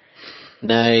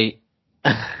 Now,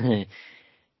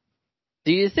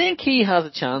 do you think he has a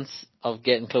chance of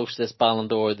getting close to this Ballon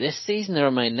d'Or this season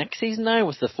or next season now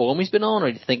with the form he's been on,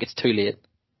 or do you think it's too late?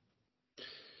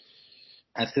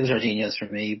 That's still Jorginho's for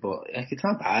me, but it's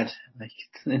not bad.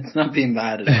 It's not being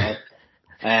bad at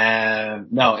all.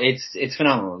 No, it's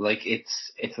phenomenal.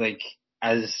 It's like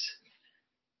as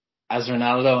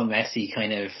Ronaldo and Messi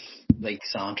kind of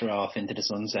saunter off into the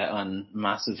sunset on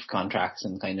massive contracts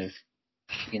and kind of,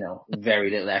 very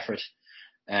little effort.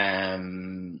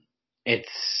 It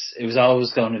was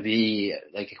always going to be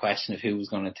a question of who was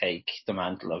going to take the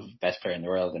mantle of best player in the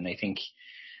world, and I think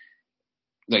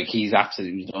he's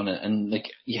absolutely done it. And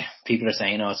people are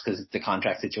saying, it's because of the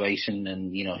contract situation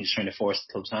and, he's trying to force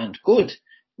the club's hand. Good.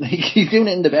 He's doing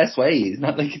it in the best way. He's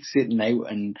not it's sitting out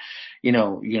and,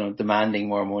 demanding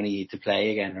more money to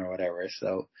play again or whatever.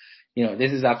 So,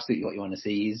 this is absolutely what you want to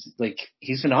see.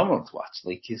 He's phenomenal to watch.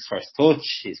 His first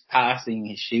touch, his passing,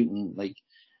 his shooting,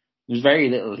 there's very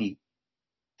little he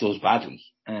does badly.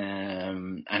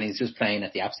 And he's just playing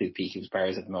at the absolute peak of his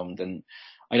powers at the moment. And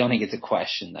I don't think it's a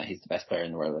question that he's the best player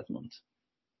in the world at the moment.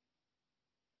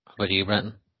 What about you,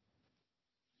 Brenton?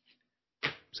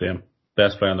 Same.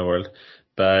 Best player in the world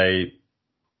by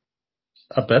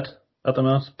a bit at the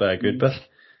moment, by a good bit.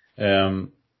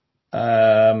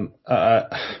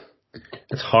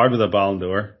 It's hard with a Ballon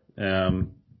d'Or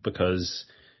because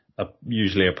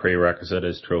usually a prerequisite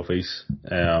is trophies,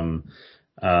 and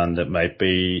it might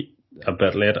be a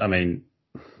bit late. I mean,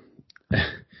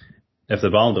 if the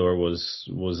Ballon d'Or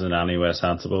was in any way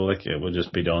sensible, like it would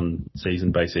just be done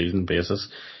season by season basis.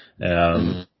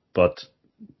 But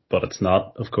it's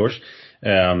not, of course.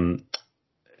 It's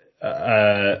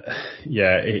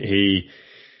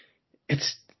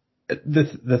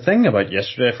the thing about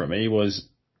yesterday for me was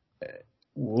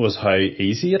how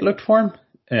easy it looked for him.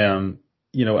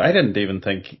 I didn't even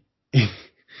think.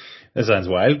 It sounds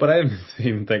wild, but I didn't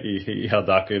even think he had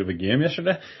that good of a game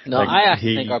yesterday. No, I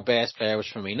actually think our best player was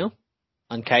Firmino.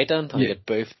 And Keita, until he got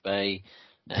boofed by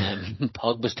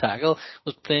Pogba's tackle,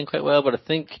 was playing quite well. But I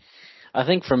think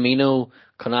Firmino,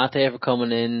 Konate for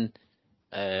coming in,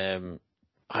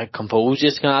 how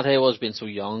composed Konate was, being so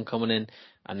young coming in,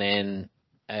 and then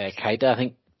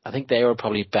Keita, I think they were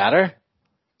probably better.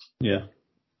 Yeah.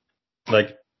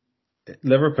 Like,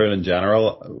 Liverpool in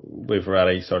general, we've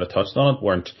already sort of touched on it,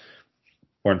 weren't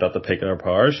at the peak of their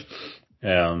powers.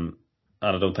 And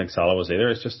I don't think Salah was either.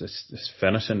 It's just his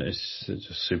finishing is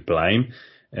just sublime.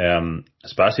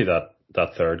 Especially that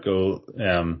third goal.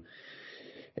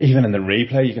 Even in the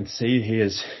replay, you can see he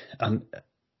is, and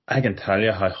I can tell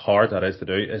you how hard that is to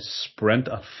do, is sprint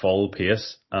at full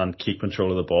pace and keep control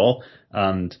of the ball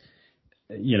and,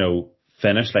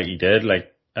 finish like he did.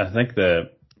 Like, I think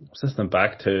system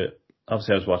back to,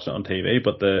 obviously I was watching it on TV,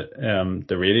 but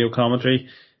the radio commentary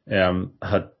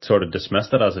had sort of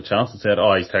dismissed it as a chance and said,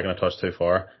 "Oh, he's taken a touch too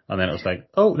far," and then it was like,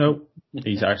 "Oh no,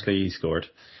 he scored,"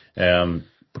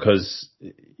 because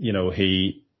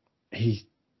he's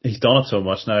done it so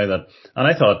much now that, and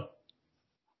I thought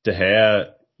De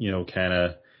Gea, kind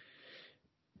of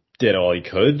did all he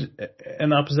could in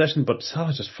that position, but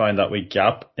Salah just found that wee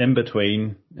gap in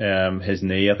between his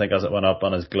knee, I think, as it went up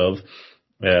on his glove.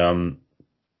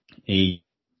 He's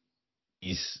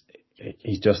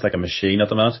just like a machine at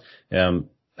the minute.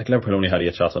 Like Liverpool only had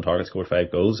 8 shots on target, scored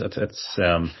 5 goals. It's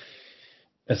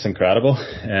incredible.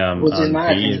 Which is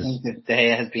mad. I think that De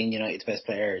Gea has been United's best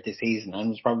player this season and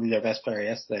was probably their best player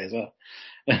yesterday as well.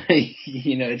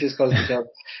 It just goes to show.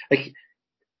 Like,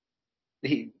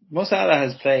 Mo Salah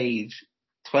has played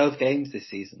 12 games this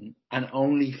season and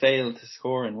only failed to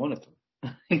score in one of them.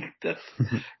 That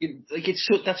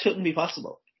shouldn't be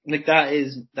possible. Like, that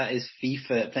is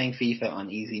FIFA, playing FIFA on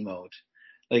easy mode.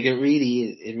 Like, it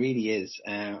really is.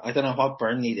 I don't know what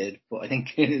Burnley did, but I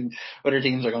think other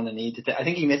teams are going to need to. I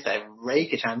think he missed a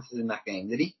rake of chances in that game,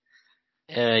 did he?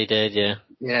 Yeah, he did. Yeah.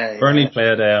 Yeah. Burnley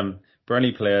played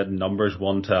numbers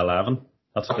 1 to 11.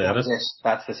 That's what they did.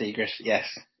 That's the secret. Yes.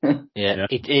 Yeah.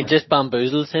 It just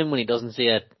bamboozles him when he doesn't see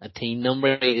a team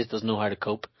number. He just doesn't know how to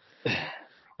cope.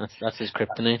 That's his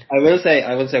kryptonite. I will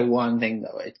say one thing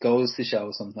though. It goes to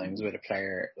show sometimes with a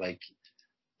player, like,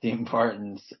 the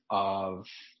importance of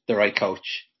the right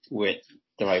coach with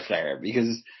the right player,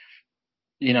 because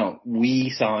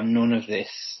we saw none of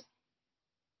this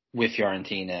with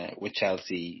Fiorentina, with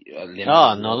Chelsea,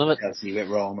 none of it. Chelsea, with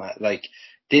Roma. Like,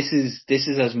 this is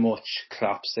as much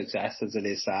Klopp's success as it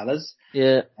is Salah's.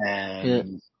 Yeah.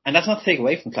 And that's not to take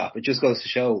away from Klopp. It just goes to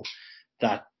show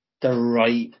that the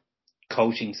right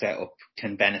coaching setup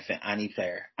can benefit any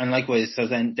player. And likewise, so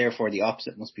then therefore the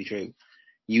opposite must be true.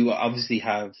 You obviously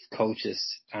have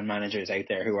coaches and managers out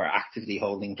there who are actively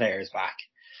holding players back.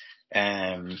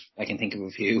 I can think of a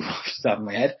few off the top of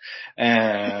my head.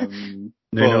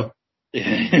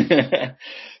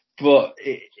 But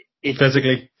it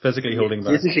physically holding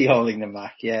back. Physically holding them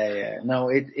back. Yeah. No,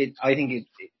 I think it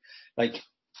like,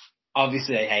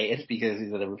 obviously I hate it because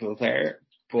he's a Liverpool player,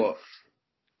 but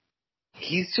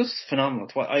he's just phenomenal.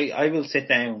 I will sit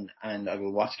down and I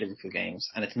will watch Liverpool games,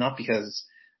 and it's not because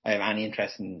I have any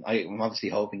interest in. I'm obviously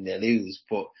hoping they lose,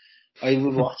 but I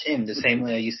will watch him the same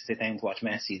way I used to sit down to watch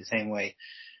Messi. The same way,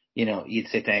 you'd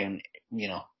sit down,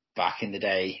 back in the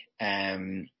day,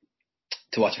 to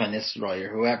watch Van Nistelrooy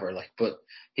or whoever. Like, but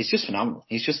he's just phenomenal.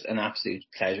 He's just an absolute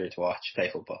pleasure to watch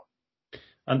play football.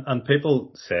 And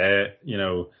people say,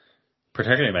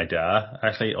 particularly my dad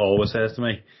actually always says to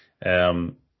me,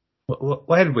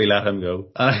 why did we let him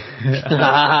go?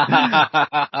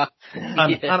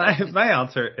 My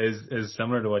answer is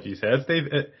similar to what you said, Steve.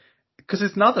 Because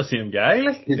it's not the same guy.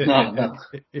 Like, it's not. No.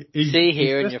 See,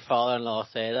 hearing your father-in-law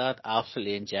say that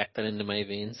absolutely injected into my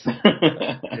veins.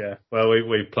 Yeah. Well,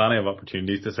 we've plenty of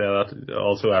opportunities to say that.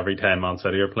 Also, every time Man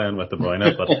City are playing with De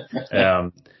Bruyne, but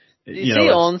you see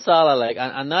on Salah, like,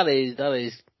 and that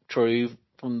is true.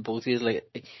 From both of you, like,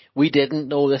 we didn't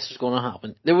know this was going to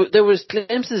happen. There was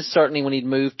glimpses certainly when he'd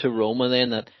moved to Roma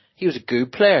then that he was a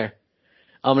good player.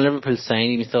 Liverpool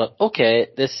signed him. He thought, okay,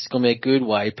 this is going to be a good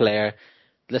wide player.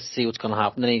 Let's see what's going to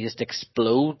happen. Then he just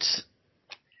explodes.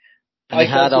 I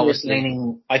thought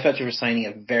you were signing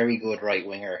a very good right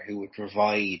winger who would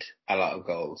provide a lot of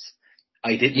goals.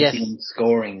 I didn't see him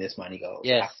scoring this many goals.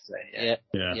 Yes. I have to say,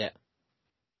 yeah.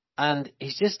 And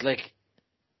he's just like,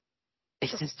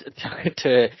 it's just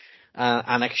to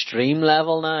an extreme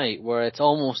level now, where it's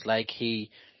almost like and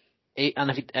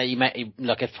if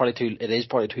look, it is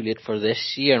probably too late for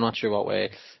this year. I'm not sure what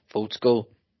way votes go,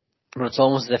 but it's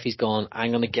almost as if he's gone,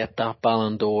 I'm going to get that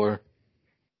Ballon d'Or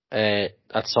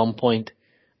at some point,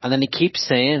 and then he keeps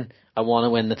saying, I want to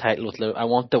win the title with Liverpool. I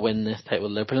want to win this title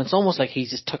with Liverpool. And it's almost like he's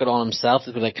just took it on himself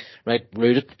to be like, right,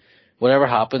 root it, whatever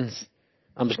happens,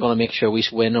 I'm just going to make sure we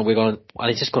win, and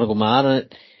he's just going to go mad on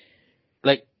it.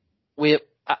 Like,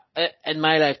 in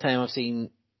my lifetime, I've seen,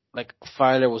 like,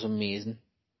 Fowler was amazing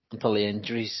until the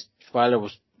injuries. Fowler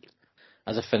was,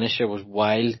 as a finisher, was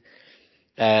wild.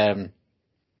 I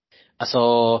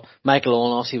saw Michael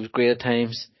Owen, obviously, he was great at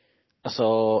times. I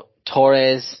saw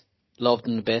Torres, loved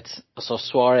him a bit. I saw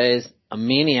Suarez, a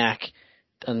maniac,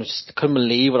 and just couldn't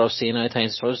believe what I was seeing at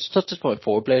times. So it's just about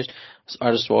 4 players,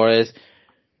 out of Suarez.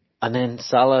 And then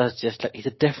Salah is just like, he's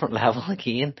a different level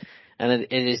again. And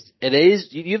it is,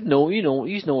 you know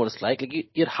what it's like. Like, you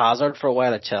had Hazard for a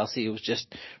while at Chelsea. It was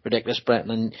just ridiculous,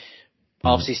 Brenton. And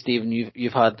obviously, Stephen,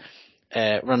 you've had,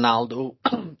 Ronaldo,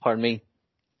 pardon me,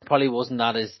 probably wasn't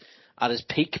at his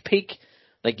peak.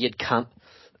 Like, you had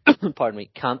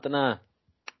Cantona,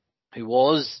 who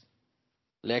was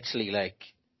literally,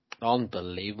 like,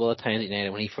 unbelievable at times at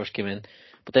United when he first came in.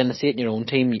 But then to see it in your own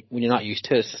team, when you're not used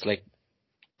to it, it's just like,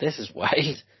 this is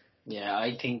wild. Yeah,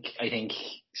 I think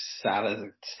Salah's a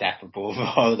step above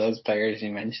all of those players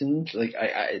you mentioned. Like,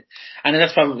 and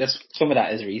that's some of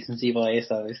that is recency bias,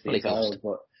 obviously, as well,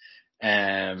 but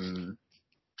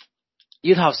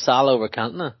you'd have Salah over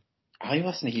Cantona. I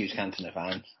wasn't a huge Cantona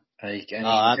fan. Like,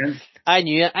 I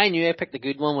knew I picked a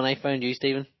good one when I found you,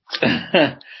 Stephen.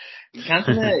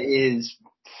 Cantona is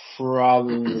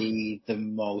probably the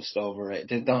most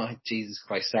overrated. Jesus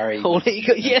Christ, sorry.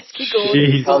 Yes, keep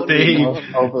going.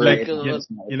 Jeez,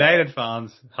 United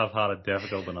fans have had a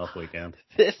difficult enough weekend.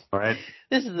 This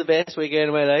is the best weekend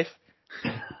of my life.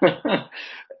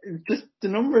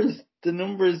 The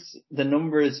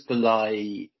numbers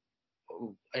belie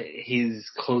his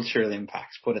cultural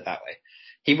impact, put it that way.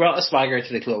 He brought a swagger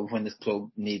to the club when this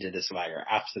club needed a swagger,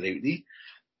 absolutely.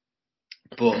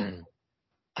 But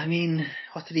I mean,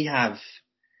 what did he have?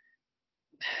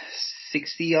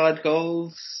 60 odd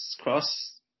goals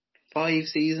across 5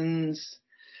 seasons.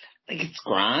 Like, it's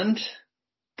grand,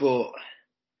 but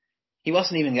he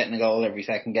wasn't even getting a goal every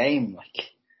second game. Like,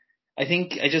 I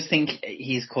just think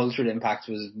his cultural impact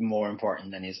was more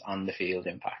important than his on the field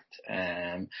impact.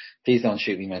 Please don't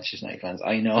shoot me, Manchester United fans.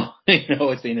 I know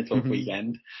it's been a tough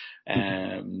weekend.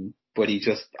 But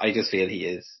I just feel he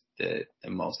is the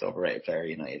most overrated player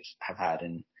United have had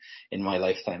in my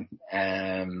lifetime.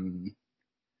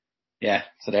 Yeah,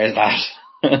 so there's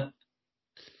that.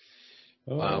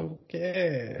 Wow.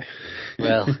 Okay.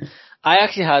 Well, I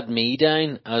actually had me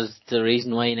down as the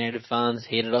reason why United fans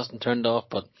hated us and turned off,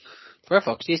 but for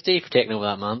fuck's sake, Steve, for taking over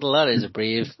that mantle, that is a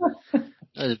brave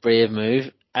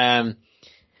move. I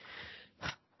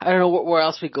don't know where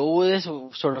else we go with this.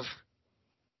 We've sort of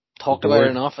talked about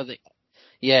it enough. I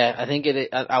think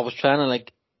I was trying to,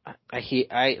 like, I hate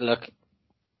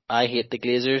the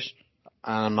Glazers,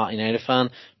 and I'm not a United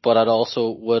fan, but I'd also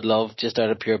would love, just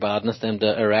out of pure badness, them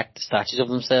to erect statues of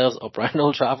themselves up around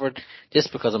Old Trafford,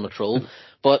 just because I'm a troll.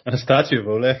 But and a statue of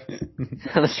Ole.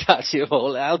 And a statue of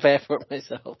Ole. I'll pay for it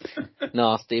myself.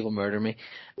 No, Steve will murder me.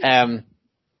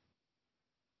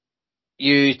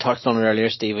 You touched on it earlier,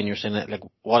 Steve, and you're saying that, like,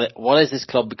 what is this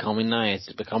club becoming now? Is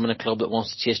it becoming a club that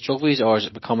wants to chase trophies, or is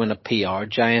it becoming a PR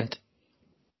giant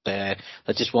that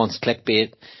just wants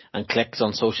clickbait and clicks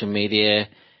on social media?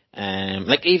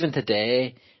 Like, even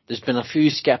today, there's been a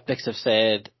few skeptics have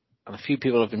said, and a few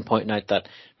people have been pointing out that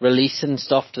releasing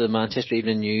stuff to the Manchester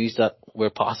Evening News that we're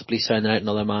possibly signing out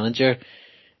another manager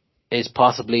is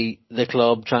possibly the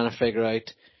club trying to figure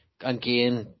out and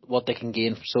gain what they can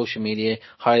gain from social media,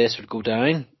 how this would go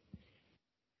down.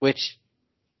 Which,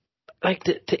 like,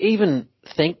 to even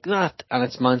think that, and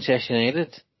it's Manchester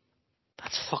United,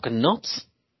 that's fucking nuts.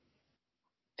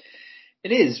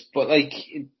 It is, but, like,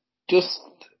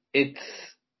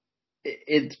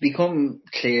 it's become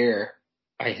clear,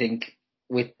 I think,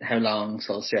 with how long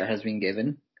Solskjaer has been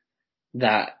given,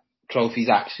 that trophies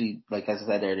actually, like, as I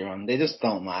said earlier on, they just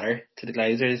don't matter to the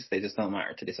Glazers. They just don't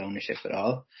matter to this ownership at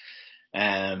all.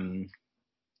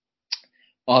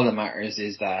 All that matters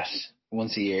is that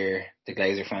once a year, the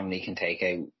Glazer family can take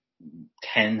out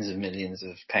tens of millions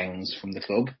of pounds from the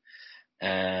club,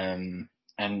 and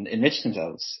enrich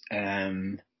themselves.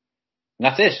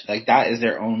 that's it. Like, that is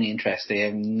their only interest. They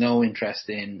have no interest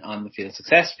in on-the-field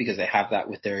success because they have that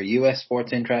with their US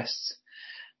sports interests.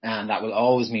 And that will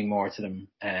always mean more to them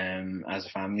as a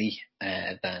family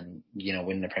than,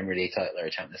 winning a Premier League title or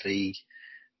a Champions League.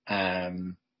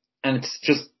 And it's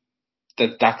just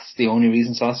that's the only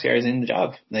reason Solskjaer is in the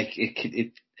job. Like,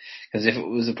 because if it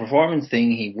was a performance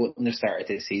thing, he wouldn't have started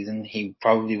this season. He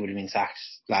probably would have been sacked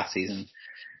last season.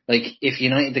 Like, if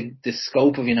United, the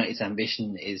scope of United's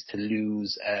ambition is to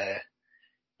lose a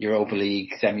Europa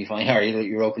League semi-final or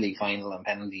Europa League final on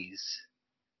penalties,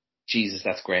 Jesus,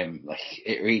 that's grim. Like,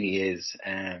 it really is.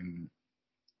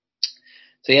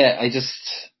 So yeah, I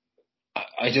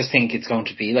just think it's going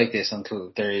to be like this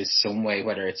until there is some way,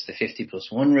 whether it's the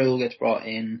 50+1 rule gets brought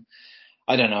in.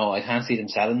 I don't know. I can't see them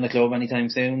selling the club anytime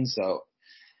soon. So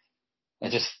it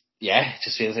just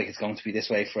feels like it's going to be this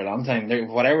way for a long time.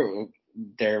 Whatever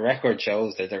their record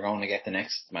shows that they're going to get the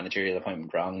next managerial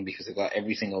appointment wrong because they've got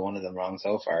every single one of them wrong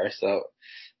so far. So,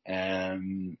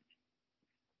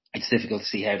 it's difficult to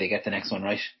see how they get the next one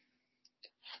right.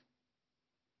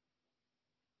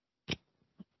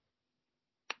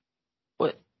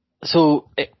 So,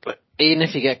 even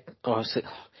if you get,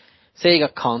 say you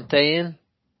got Conte in,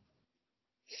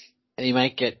 and you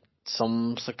might get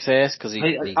some success because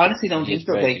I honestly don't think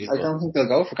so. I don't think they'll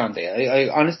go for Conte. I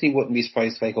honestly wouldn't be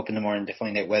surprised to wake up in the morning to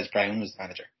find out Wes Brown was the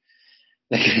manager.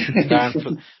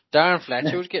 Darren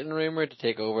Fletcher was getting rumoured to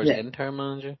take over as interim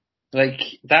manager. Like,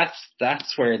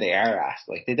 that's where they are at.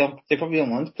 Like, they probably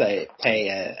don't want to pay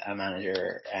a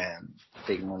manager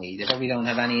big money. They probably don't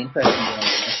have any interest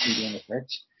in doing the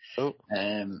search.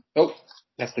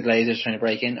 That's the Glazers trying to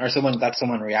break in, or someone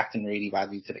reacting really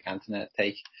badly to the Cantona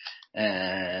take.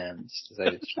 Just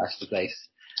decided to trash the place.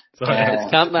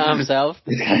 It's Cantona himself.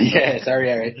 Yeah, sorry,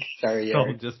 Eric. Sorry,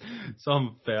 Eric.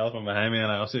 Some fell from behind me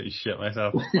and I absolutely shit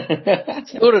myself.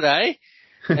 So did I.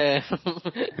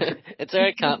 It's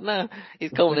Eric Cantona.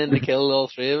 He's coming in to kill all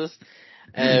three of us.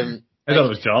 I thought it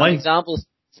was Johnny.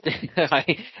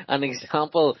 An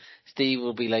example, Steve,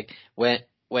 will be like when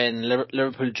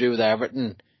Liverpool drew with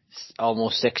Everton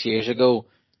almost 6 years ago,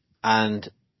 and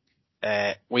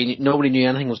nobody knew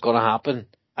anything was going to happen.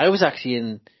 I was actually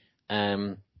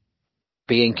in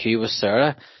B&Q with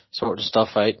Sarah, sorting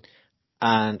stuff out,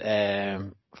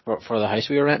 and for the house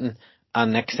we were renting,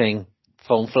 and next thing,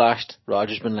 phone flashed,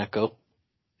 Roger's been let go.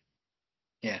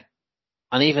 Yeah.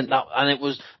 And even that, and it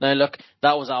was, now look,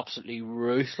 that was absolutely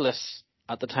ruthless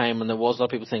at the time, and there was a lot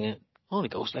of people thinking, holy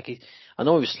ghost, I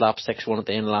know he was slapped 6-1 at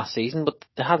the end of last season, but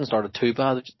they hadn't started too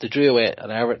bad. They drew away at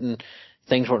Everton,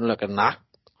 things weren't looking that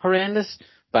horrendous.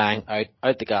 Bang,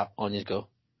 out the gap, on you go.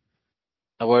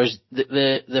 Whereas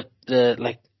the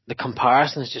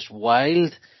comparison is just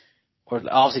wild. Or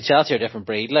obviously Chelsea are a different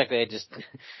breed, like they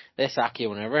sack you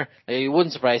whenever. Like, it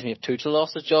wouldn't surprise me if Tuchel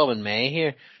lost his job in May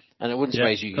here, and it wouldn't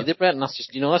surprise you either, Brett. And that's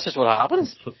just what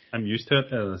happens. I'm used to it.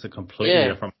 It's a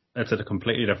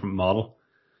completely different model.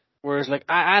 Whereas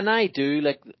I do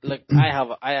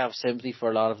I have sympathy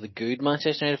for a lot of the good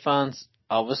Manchester United fans,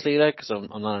 obviously, because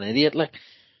I'm not an idiot,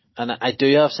 and I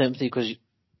do have sympathy because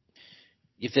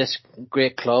you've this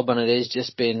great club and it is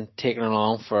just been taken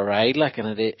along for a ride,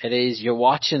 and it is, you're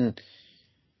watching.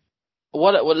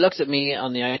 What looks at me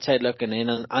on the outside looking in,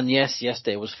 and yes,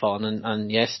 yesterday was fun,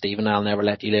 and yes, Stephen, I'll never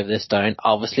let you live this down.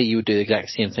 Obviously, you would do the exact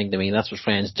same thing to me. That's what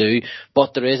friends do.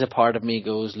 But there is a part of me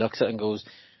looks at it and goes,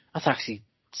 that's actually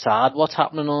sad what's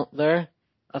happening out there.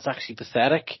 That's actually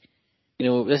pathetic.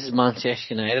 This is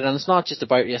Manchester United, and it's not just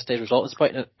about yesterday's result. It's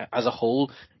about it as a whole.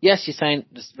 Yes,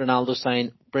 Ronaldo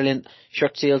signed, brilliant.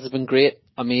 Shirt sales have been great,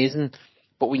 amazing.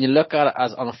 But when you look at it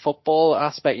as on a football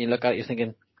aspect, you look at it, you're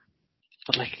thinking,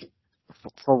 but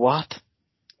for what?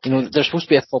 There's supposed to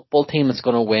be a football team that's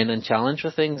going to win and challenge for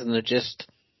things, and they're just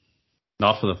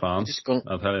not for the fans.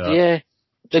 I'll tell you that. Yeah,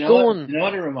 they're going. You know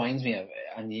what it reminds me of,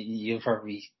 and you'll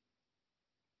probably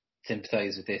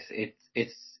sympathise with this.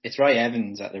 It's Roy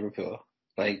Evans at Liverpool.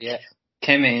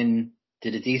 Came in,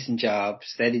 did a decent job,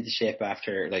 steadied the ship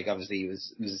after. Obviously, it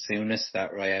was Souness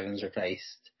that Roy Evans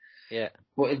replaced. Yeah,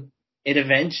 but it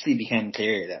eventually became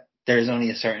clear that there's only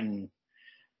a certain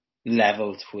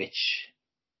level to which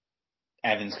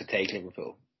Evans could take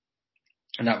Liverpool,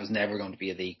 and that was never going to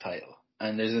be a league title.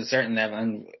 And there's a certain level,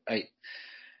 and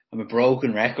I'm a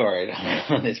broken record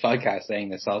on this podcast saying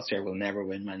that Solskjaer will never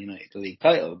win Man United the league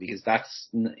title, because that's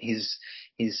his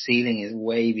ceiling is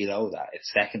way below that.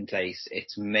 It's second place.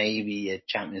 It's maybe a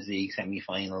Champions League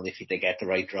semi-final if they get the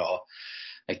right draw.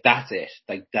 That's it.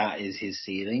 That is his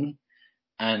ceiling.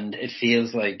 And it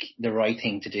feels like the right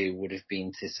thing to do would have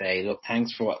been to say, look,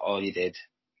 thanks for all you did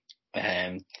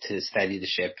to steady the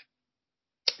ship.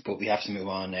 but we have to move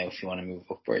on now if you want to move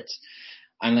upwards.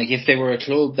 And like, if they were a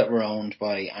club that were owned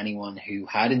by anyone who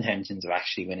had intentions of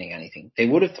actually winning anything, they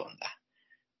would have done that.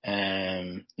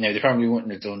 Now they probably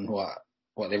wouldn't have done what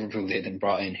Liverpool did and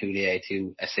brought in Houllier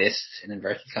to assist, in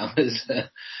inverted commas,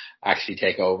 actually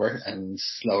take over and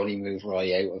slowly move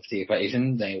Roy out of the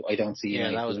equation. Now, I don't see.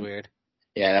 Yeah, that was weird.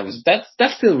 Yeah,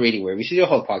 that's still really weird. We should do a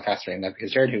whole podcast around that,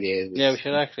 because Gerard Houllier Yeah, we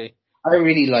should actually. I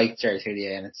really like Gerard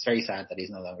Houllier, and it's very sad that he's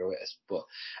no longer with us. But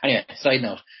anyway, side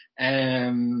note.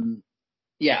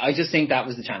 Yeah, I just think that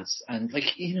was the chance. And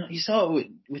like, you saw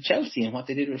it with Chelsea and what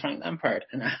they did with Frank Lampard,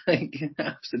 and like an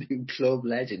absolute club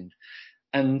legend.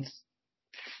 And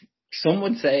some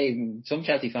would say, some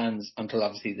Chelsea fans, until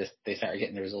obviously they started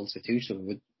getting the results with Tuchel,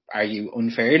 would argue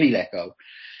unfairly let go.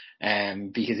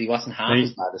 Because he wasn't half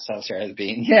as bad as Solskjaer has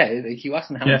been. Yeah, like, he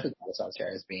wasn't half as bad as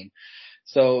Solskjaer has been.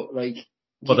 So like,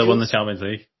 but they won the Champions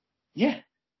League. Yeah.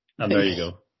 And there you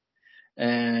go.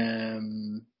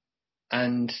 And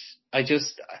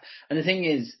the thing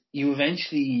is, you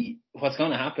eventually, what's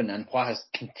going to happen, and what has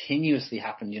continuously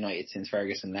happened United since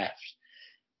Ferguson left,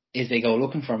 is they go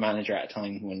looking for a manager at a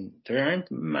time when there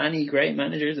aren't many great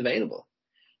managers available.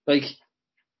 Like,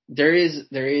 there is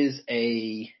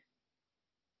an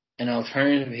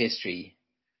alternative history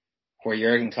where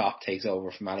Jurgen Klopp takes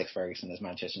over from Alex Ferguson as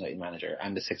Manchester United manager,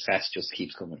 and the success just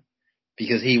keeps coming,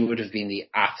 because he would have been the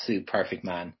absolute perfect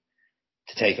man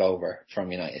to take over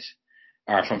from United,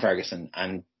 or from Ferguson,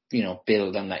 and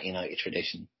build on that United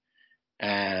tradition.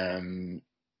 And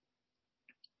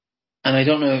I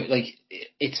don't know, like,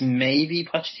 it's maybe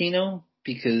Pochettino,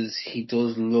 because he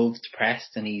does love to press,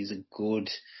 and he's a good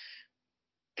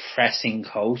pressing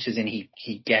coach, as in he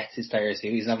gets his players who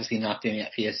he's obviously not doing it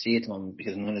at PSG at the moment,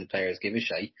 because none of the players give a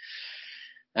shite.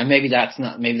 And maybe that's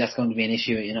going to be an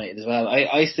issue at United as well.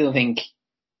 I still think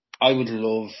I would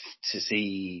love to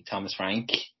see Thomas Frank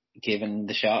given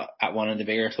the shot at one of the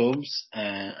bigger clubs,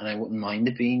 and I wouldn't mind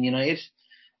it being United,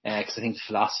 because I think the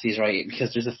philosophy is right,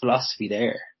 because there's a philosophy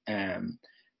there.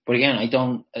 But again, I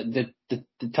don't. The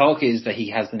talk is that he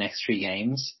has the next 3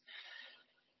 games.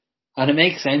 And it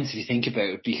makes sense if you think about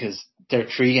it, because there are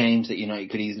 3 games that United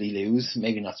could easily lose.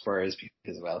 Maybe not Spurs,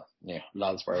 because, well, yeah,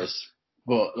 lol Spurs.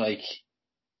 But like,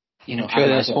 I'm sure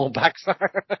there's one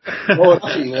backfire. Oh, it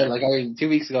actually will. Like, 2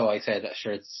 weeks ago I said,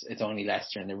 sure, it's only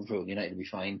Leicester and Liverpool. United will be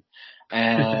fine.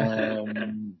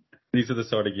 These are the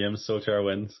sort of games Solskjaer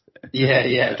wins.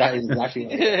 Yeah, that is exactly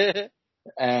it.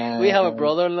 We have a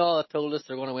brother-in-law that told us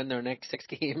they're going to win their next 6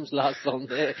 games last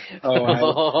Sunday. Oh,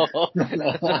 wow.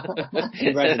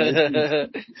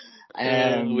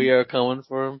 We are coming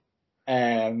for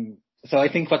him. So I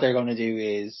think what they're going to do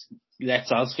is let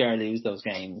Solskjaer lose those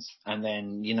games, and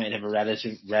then United have a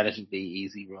relatively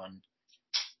easy run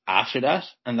after that,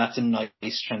 and that's a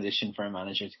nice transition for a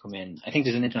manager to come in. I think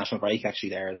there's an international break actually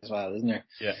there as well, isn't there?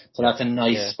 Yeah. So that's a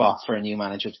nice spot for a new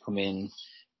manager to come in,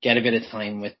 get a bit of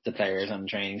time with the players on the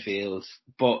training field.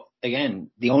 But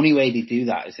again, the only way they do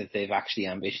that is if they've actually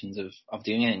ambitions of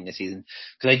doing anything this season.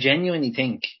 Because I genuinely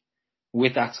think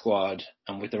with that squad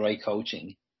and with the right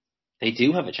coaching, they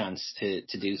do have a chance to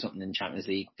do something in the Champions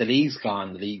League. The league's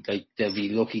gone. The league, like, they'll be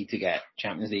lucky to get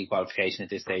Champions League qualification at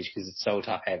this stage, because it's so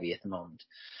top heavy at the moment.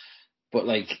 But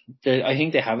like, I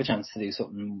think they have a chance to do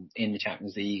something in the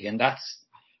Champions League, and that's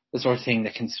the sort of thing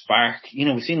that can spark,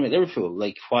 we've seen with Liverpool,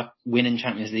 like what winning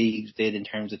Champions League did in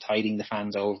terms of tiding the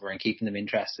fans over and keeping them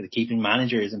interested, keeping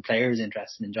managers and players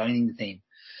interested in joining the team.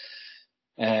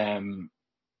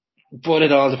 But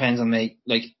it all depends on A,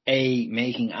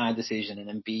 making a decision, and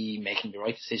then B, making the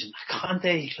right decision. Can't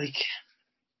they,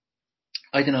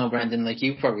 I don't know, Brendan,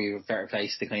 you probably have a better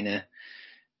place to kind of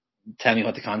tell me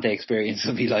what the Conte experience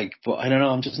would be like, but I don't know,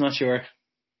 I'm just not sure.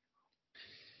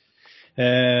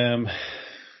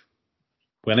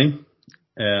 Winning,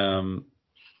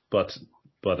 but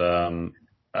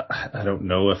I don't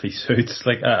know if he suits.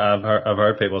 I've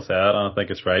heard people say it, and I think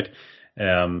it's right.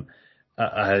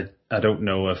 I don't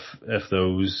know if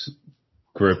those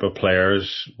group of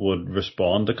players would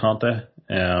respond to Conte.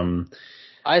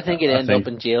 I think he'd end up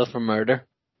in jail for murder.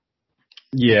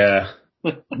 Yeah,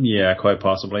 quite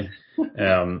possibly.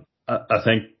 I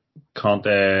think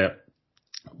Conte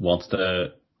wants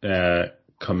to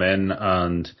come in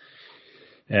and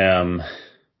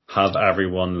have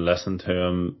everyone listen to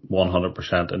him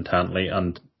 100% intently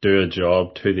and do a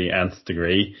job to the nth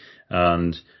degree.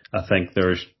 And I think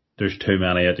there's too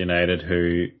many at United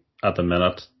who at the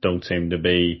minute don't seem to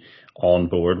be on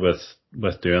board with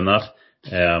doing that,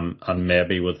 and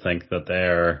maybe would think that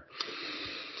they're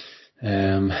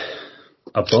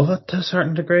above it to a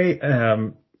certain degree.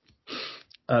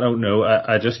 I don't know.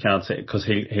 I just can't say, because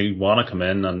he'll want to come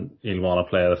in and he'll want to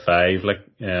play the 5,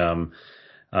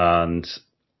 and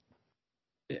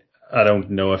I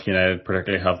don't know if United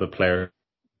particularly have the players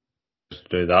to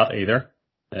do that either.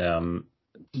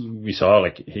 We saw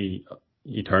he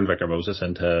turned Victor Moses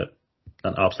into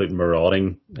an absolute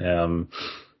marauding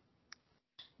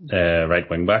right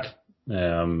wing back,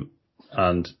 and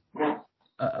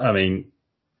I mean,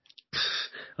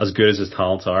 as good as his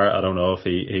talents are, I don't know if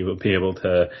he would be able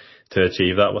to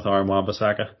achieve that with Aaron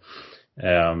Wan-Bissaka.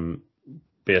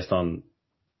 Based on,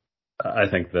 I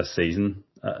think, this season.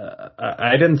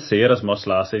 I didn't see it as much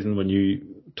last season when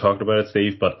you talked about it,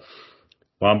 Steve, but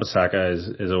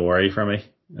Wan-Bissaka is a worry for me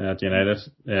at United,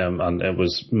 and it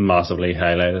was massively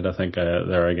highlighted, I think,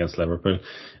 there against Liverpool.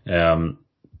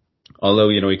 Although,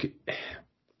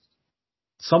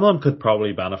 some of them could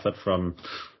probably benefit from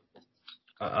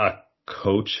a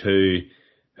coach who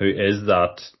is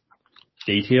that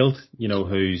detailed,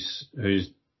 who's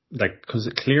because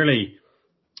clearly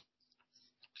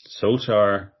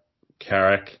Solskjaer,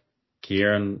 Carrick,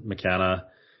 Kieran, McKenna,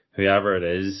 whoever it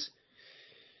is,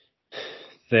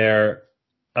 I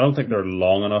don't think they're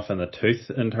long enough in the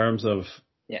tooth in terms of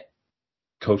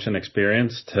coaching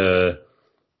experience to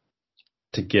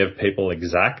give people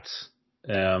exacts,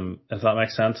 if that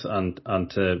makes sense, and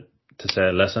to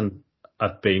say, listen,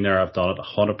 I've been there, I've done it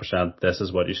 100%. This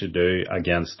is what you should do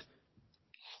against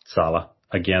Salah,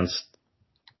 against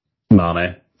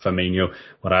Mane, Firmino,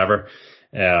 whatever.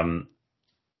 We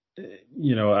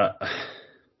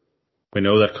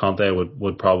know that Conte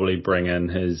would probably bring in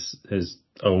his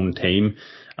own team,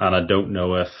 and I don't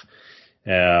know if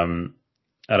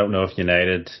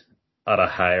United at a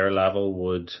higher level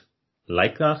would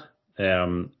like that,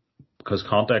 because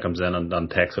Conte comes in and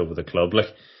takes over the club,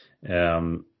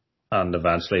 and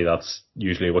eventually that's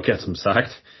usually what gets him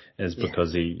sacked, is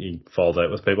because he falls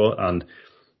out with people. And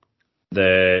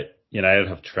the United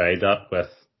have tried that with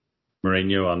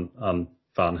Mourinho and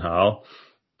Van Gaal,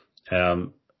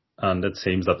 and it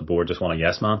seems that the board just want a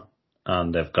yes man,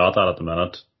 and they've got that at the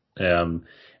minute.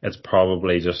 It's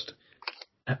probably just,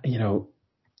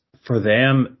 for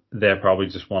them, they probably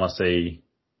just want to see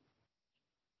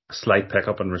a slight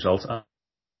pickup in results,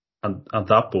 and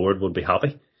that board would be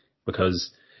happy,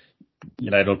 because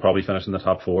United will probably finish in the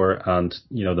top 4, and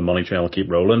the money train will keep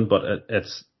rolling. But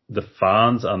it's the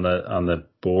fans and the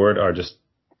board are just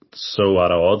so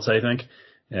at odds, I think,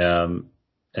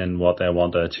 in what they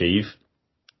want to achieve,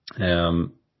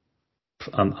 and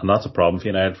that's a problem for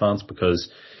United fans,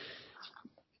 because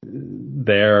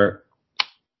they're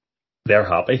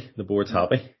happy, the board's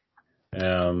happy.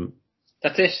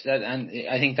 That's it, and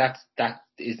I think that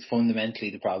is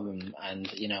fundamentally the problem. And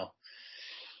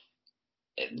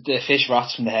the fish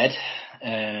rots from the head,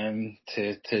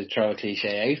 to throw a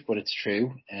cliche out, but it's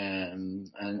true, and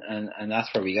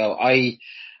that's where we go.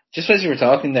 Just as you were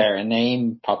talking there, a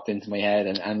name popped into my head,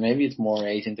 and maybe it's more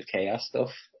Agent of Chaos stuff.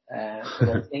 But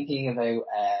I'm thinking about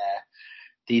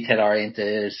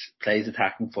detail-oriented, plays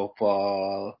attacking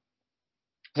football.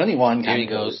 There's only one. Here he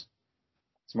goes.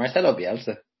 It's Marcelo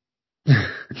Bielsa.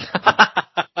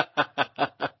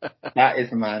 That is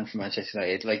the man for Manchester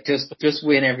United. Just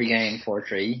win every game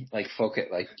 4-3. Fuck it.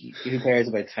 Who cares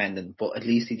about defending? But at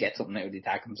least he gets something out of the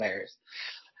attacking players.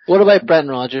 What about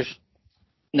Brendan Rodgers?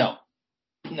 No,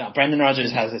 Brendan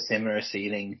Rodgers has a similar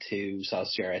ceiling to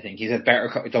Solskjaer. I think he's a better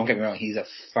coach. Don't get me wrong, he's a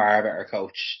far better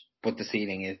coach, but the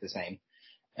ceiling is the same.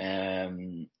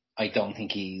 I don't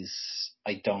think he's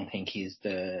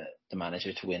the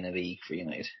manager to win a league for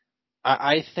United.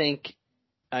 I think,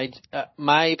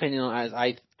 my opinion is,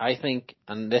 I think,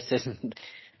 and this isn't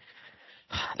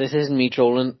me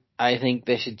trolling, I think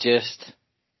they should just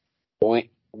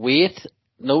wait.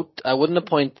 No, I wouldn't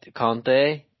appoint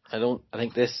Conte. I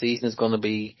think this season would have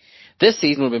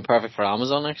been perfect for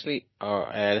Amazon, actually, or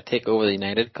to take over the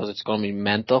United, because it's going to be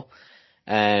mental.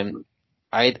 I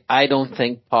don't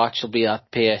think Poch will be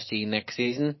at PSG next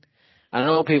season. I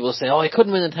know people say, he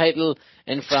couldn't win the title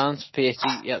in France,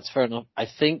 PSG. Yeah, it's fair enough. I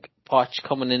think Poch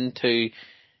coming into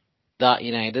that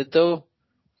United, though,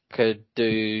 could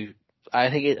do, I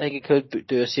think it could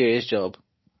do a serious job.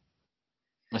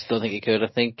 I still think it could. I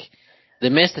think they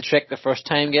missed the trick the first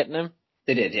time getting him.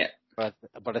 They did, yeah.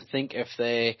 But I think if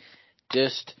they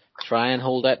just try and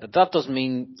hold out, that doesn't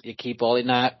mean you keep all it.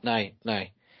 Now.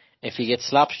 If he gets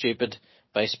slap stupid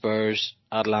by Spurs,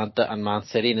 Atlanta and Man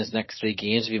City in his next 3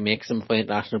 games, if he makes them for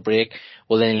international break,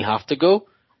 well then he'll have to go.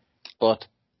 But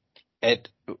it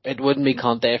wouldn't be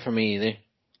Conte for me either.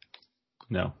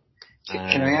 No.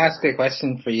 Can I ask a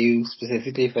question for you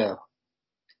specifically, Phil?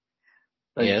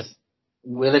 Yes.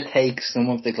 will it take some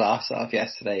of the gloss off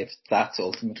yesterday if that's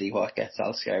ultimately what gets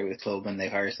Solskjaer with the club and they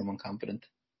hire someone competent?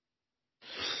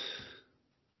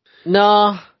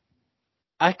 No,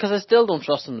 because I still don't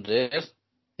trust them to do it.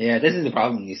 Yeah, this is the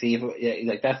problem. You see,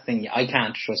 like that thing, I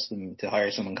can't trust them to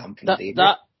hire someone competent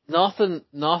either. Nothing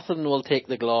will take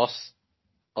the gloss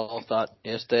off that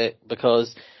yesterday,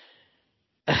 because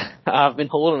I've been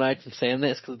holding out from saying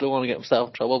this because I don't want to get myself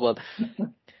in trouble, but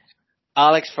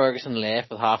Alex Ferguson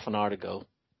left with half an hour to go,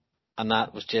 and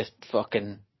that was just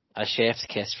fucking a chef's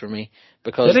kiss for me,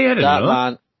 because that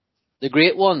man, the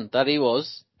great one that he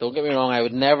was, don't get me wrong, I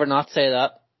would never not say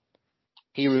that.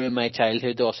 He ruined my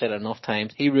childhood, though I've said it enough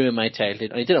times. He ruined my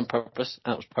childhood, and he did it on purpose,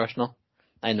 and it was personal.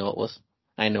 I know it was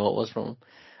from him.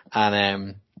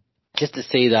 And just to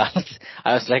see that,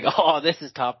 I was like, oh, this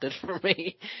has topped it for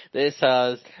me. This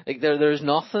has, like, there's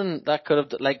nothing that could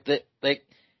have, like, they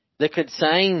could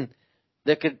sign,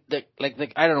 I don't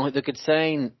know, they could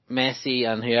sign Messi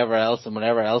and whoever else and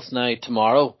whatever else now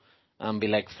tomorrow and be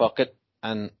like, fuck it,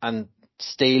 and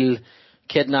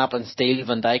kidnap and steal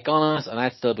Van Dijk on us, and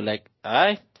I'd still be like,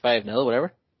 aye, 5-0,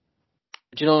 whatever.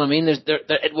 Do you know what I mean?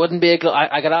 It wouldn't be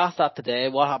I got asked that today.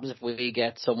 What happens if we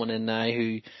get someone in now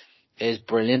who is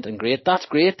brilliant and great? That's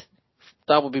great.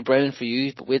 That would be brilliant for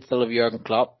you, but we'd still have Jurgen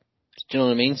Klopp. Do you know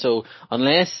what I mean? So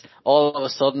unless all of a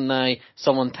sudden now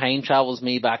someone time travels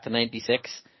me back to 96,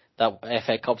 that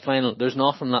FA Cup final, there's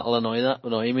nothing that'll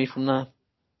annoy me from that.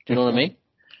 Do you know what I mean?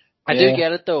 I do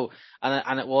get it though,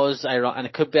 and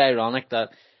it could be ironic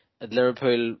that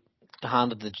Liverpool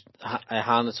handed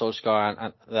Solskjaer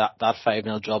and that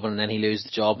 5-0 job, and then he loses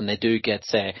the job, and they do get,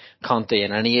 say, Conte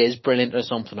in, and he is brilliant or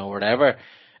something or whatever.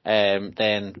 Then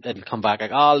it'll come back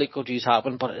like, oh, look what just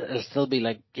happened, but it'll still be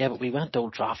like, yeah, but we went to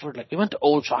Old Trafford,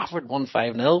 won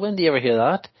 5-0. When do you ever hear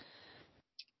that?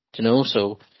 Do you know?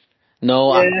 So.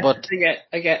 No, yeah, but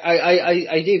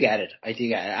I do get it.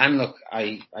 And look,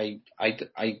 I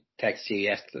texted you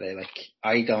yesterday. Like,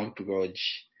 I don't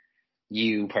begrudge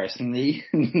you personally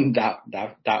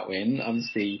that win.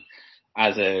 Honestly,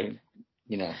 as a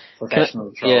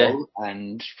professional troll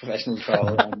and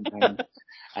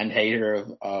and hater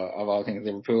of all things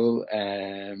Liverpool,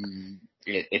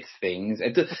 it's things.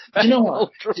 But you know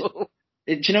what? Do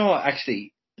you know what?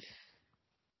 Actually,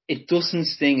 it doesn't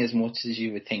sting as much as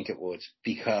you would think it would,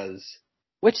 because...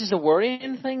 Which is a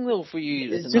worrying thing, though, for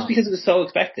you. It's just because it was so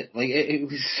expected. Like, it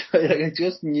was... Like, I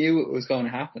just knew it was going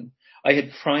to happen. I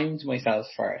had primed myself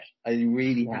for it. I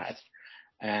really had.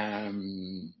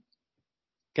 Can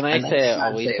I say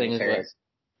a wee thing as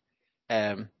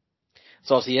well?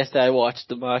 So obviously yesterday I watched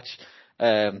the match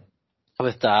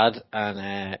with Dad,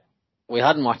 and we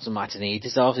hadn't watched the match in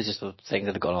ages, obviously, just with things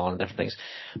that had gone on and different things,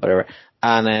 whatever.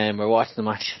 And we're watching the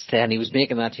match yesterday, and he was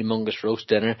making that humongous roast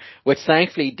dinner, which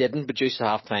thankfully didn't produce at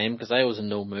half time, because I was in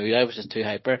no mood. I was just too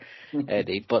hyper.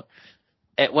 But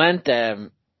it went,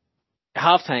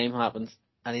 half time happens,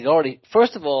 and he'd already,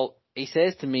 first of all, he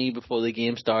says to me before the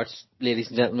game starts, ladies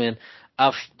and gentlemen,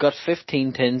 I've got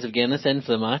 15 tins of Guinness in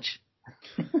for the match.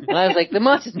 And I was like, the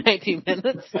match is 90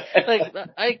 minutes. Like,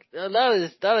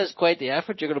 that is quite the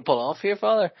effort you're going to pull off here,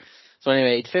 father. So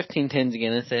anyway, he'd 15 tins of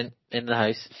Guinness in the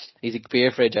house. He's a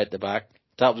beer fridge out the back.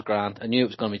 That was grand. I knew it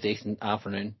was going to be a decent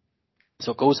afternoon.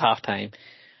 So it goes half time,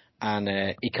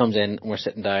 and he comes in, and we're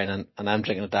sitting down, and I'm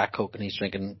drinking a Diet Coke, and he's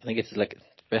drinking, I think it's like a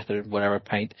fifth or whatever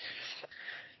pint.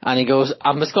 And he goes,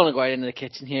 I'm just going to go out into the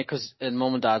kitchen here, because in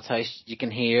Mum and Dad's house, you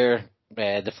can hear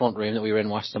the front room that we were in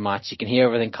watching the match. You can hear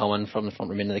everything coming from the front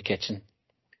room into the kitchen.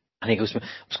 And he goes, I'm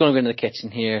just going to go into the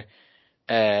kitchen here.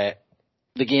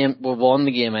 The game, we won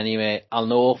the game anyway. I'll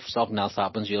know if something else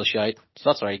happens, you'll shout. So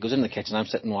that's alright. He goes into the kitchen, I'm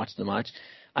sitting watching the match.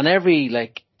 And every,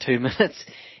 2 minutes,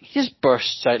 he just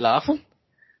bursts out laughing.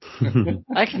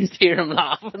 I can just hear him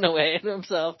laughing away at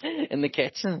himself in the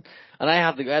kitchen, and I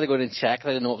had to go in and check. I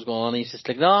didn't know what was going on. He's just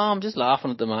like, no, I'm just laughing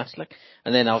at the match,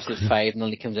 And then obviously it's 5, and then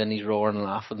he comes in, he's roaring and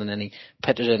laughing, and then he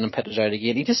pitters in and pitters out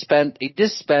again. He just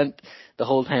spent the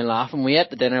whole time laughing. We ate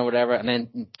the dinner or whatever, and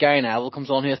then Gary Neville comes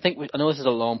on here. I know this is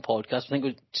a long podcast. I think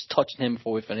we're just touching him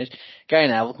before we finish. Gary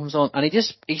Neville comes on, and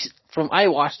I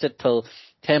watched it till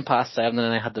 7:10, and then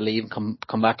I had to leave and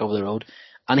come back over the road,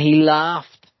 and he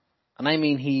laughed. And I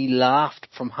mean, he laughed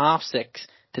from 6:30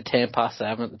 to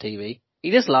 7:10 at the TV.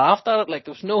 He just laughed at it.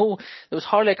 There was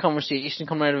hardly a conversation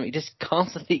coming out of him. He just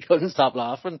constantly couldn't stop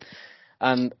laughing.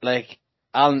 And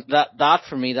that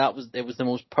for me, it was the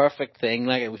most perfect thing.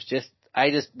 I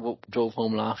just drove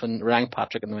home laughing, rang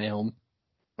Patrick on the way home.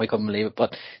 I couldn't believe it.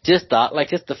 But just that,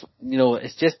 it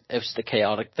was the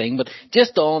chaotic thing. But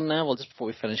just on now, just before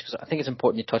we finish, because I think it's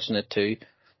important you touch on it too.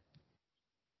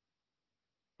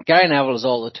 Gary Neville has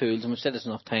all the tools, and we've said there's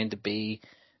enough time to be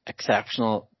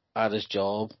exceptional at his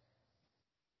job.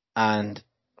 And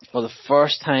for the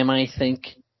first time, I think,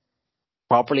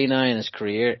 properly now in his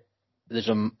career, there's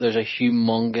a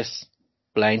humongous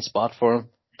blind spot for him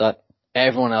that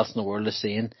everyone else in the world is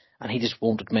seeing, and he just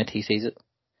won't admit he sees it.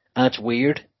 And it's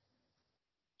weird.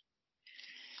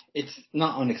 It's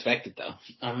not unexpected though.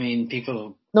 I mean,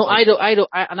 people. No, I don't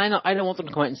want them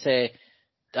to come out and say.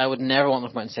 I would never want them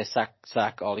to come out and say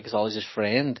sack Ollie because Ollie's his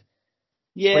friend.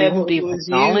 Yeah, but he wouldn't even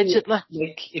acknowledge it.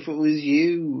 Like if it was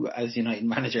you as United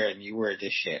manager and you were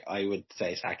this shit, I would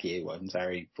say sack you. I'm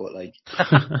sorry, but like,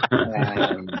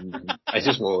 I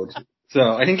just would. So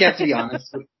I think you have to be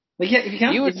honest. Like, yeah, if you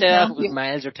can't, you would say that if it was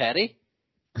Miles or Teddy.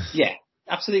 Yeah,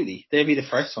 absolutely. They'd be the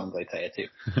first ones I'd say it to.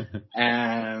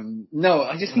 No,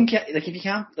 I just think like if you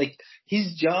can't, like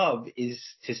his job is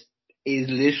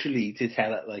literally to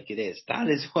tell it like it is. That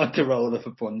is what the role of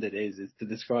a pundit is to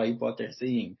describe what they're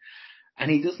seeing. And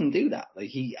he doesn't do that.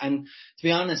 And to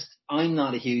be honest, I'm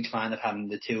not a huge fan of having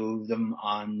the two of them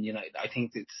on, I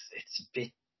think it's a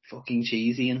bit fucking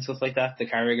cheesy and stuff like that. The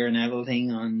Carragher Neville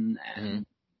thing on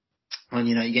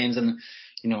United games. And,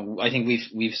 I think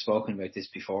we've spoken about this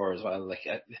before as well. Like,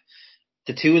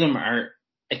 the two of them are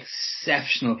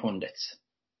exceptional pundits,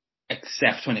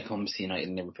 except when it comes to United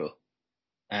and Liverpool.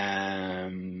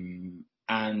 And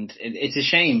it's a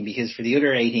shame because for the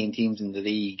other 18 teams in the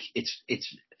league, it's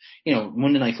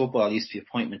Monday Night Football used to be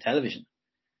appointment television.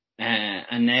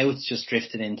 And now it's just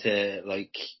drifted into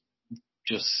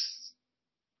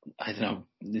I don't know,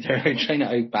 they're trying to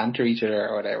out banter each other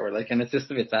or whatever, and it's just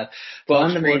a bit sad. But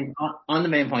on the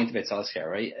main point about Solskjaer,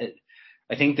 right?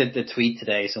 I think that the tweet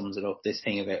today sums it up, this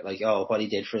thing about what he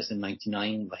did for us in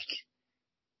 99,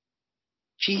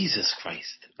 Jesus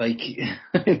Christ. I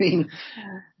mean,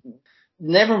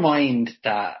 never mind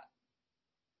that,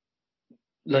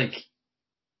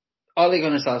 Ole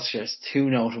Gunnar Solskjaer's two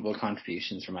notable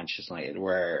contributions for Manchester United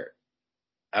were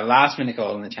a last-minute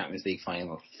goal in the Champions League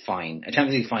final, fine. A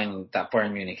Champions League final that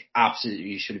Bayern Munich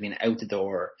absolutely should have been out the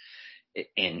door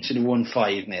in, should have won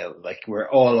 5-0. We're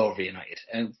all over United.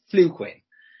 And fluke win.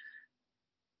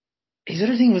 His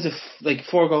other thing was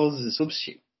 4 goals as a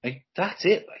substitute. That's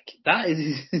it. That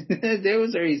is,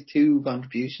 those are his two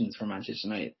contributions for Manchester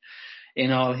United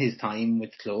in all his time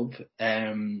with the club.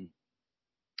 And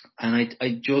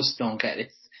I just don't get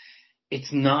it.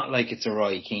 It's not like it's a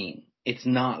Roy Keane. It's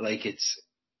not like it's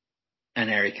an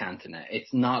Eric Cantona.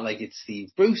 It's not like it's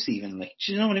Steve Bruce even. Do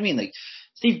you know what I mean?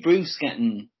 Steve Bruce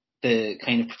getting the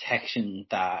kind of protection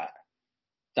that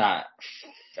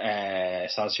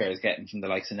Solskjaer is getting from the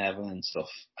likes of Neville and stuff,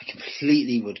 I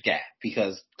completely would get,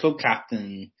 because club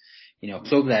captain,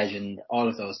 club legend, all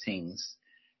of those things.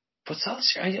 But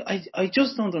Solskjaer, I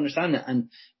just don't understand it.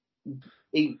 And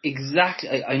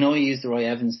exactly, I know I used the Roy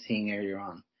Evans thing earlier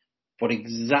on, but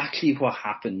exactly what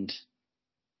happened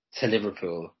to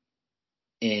Liverpool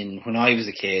when I was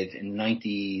a kid in the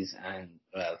 90s and,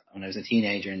 when I was a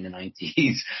teenager in the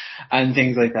 90s and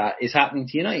things like that is happening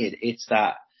to United. It's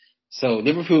that, so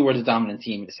Liverpool were the dominant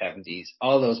team in the 70s,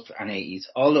 and 80s,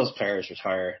 all those players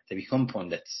retire, they become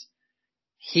pundits,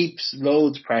 heaps,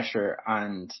 loads of pressure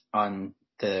on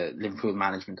the Liverpool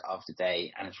management of the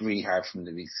day, and it's really hard for them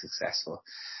to be successful.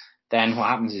 Then what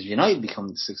happens is United become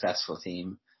the successful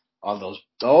team, all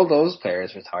those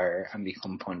players retire and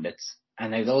become pundits.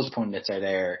 And now those pundits are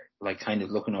there, kind of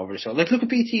looking over the show. Look at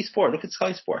BT Sport, look at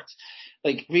Sky Sports.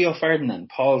 Rio Ferdinand,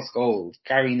 Paul Scholes,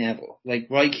 Gary Neville,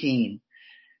 Roy Keane.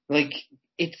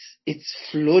 It's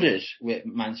flooded with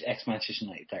ex-Manchester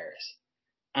United players.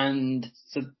 And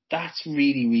so that's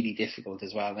really, really difficult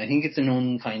as well. And I think it's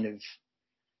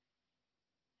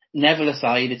Neville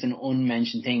aside, it's an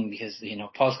unmentioned thing because,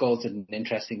 Paul Scholes had an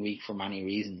interesting week for many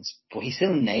reasons, but he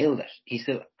still nailed it. He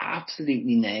still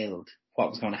absolutely nailed what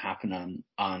was going to happen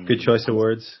on good choice of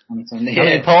words. On Sunday. I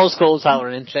mean, Paul Scholes had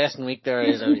an interesting week there.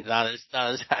 That is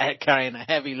carrying a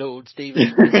heavy load,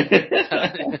 Stephen.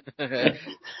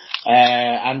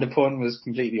 And the pun was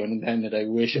completely unintended. I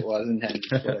wish it was intended,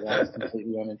 but it was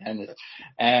completely unintended.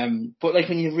 But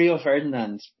when you have Rio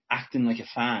Ferdinand acting like a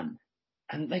fan,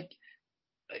 and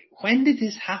when did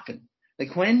this happen?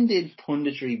 When did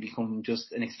punditry become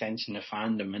just an extension of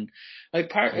fandom? And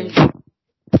part of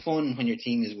fun when your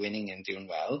team is winning and doing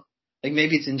well.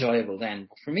 Maybe it's enjoyable then,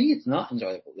 but for me, it's not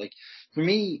enjoyable. For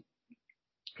me,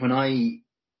 when I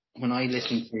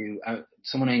listen to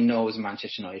someone I know is a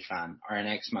Manchester United fan or an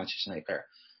ex-Manchester United player,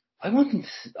 I want them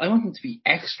to be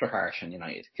extra harsh on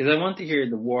United because I want to hear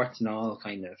the warts and all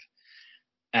kind of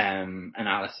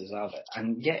analysis of it.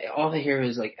 And yeah, all I hear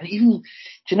is like, and even, do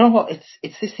you know what?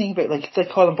 It's this thing about like, it's like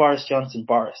calling Boris Johnson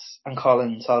Boris and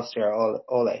calling Solskjaer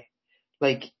Ole.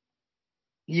 Like,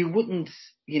 you wouldn't,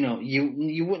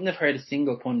 you wouldn't have heard a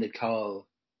single pundit call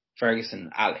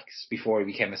Ferguson Alex before he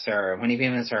became a Sir. When he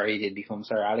became a Sir, he did become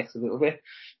Sir Alex a little bit,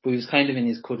 but he was kind of in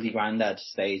his cuddly granddad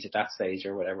stage at that stage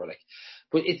or whatever. Like,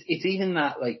 but it's even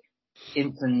that like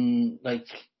infant, like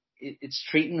it's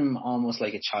treating him almost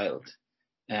like a child,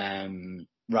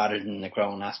 rather than a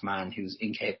grown ass man who's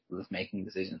incapable of making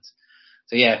decisions.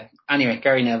 So yeah. Anyway,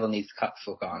 Gary Neville needs to cut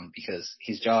the fuck on, because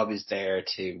his job is there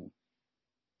to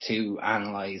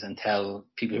analyse and tell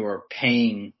people who are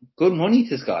paying good money to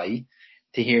this guy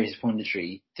to hear his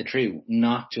punditry the truth,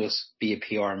 not just be a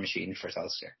PR machine for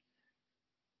Solskjaer.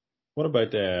 What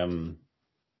about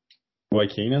Roy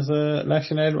Keane as a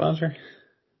Leicester United manager?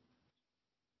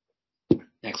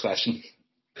 Next question.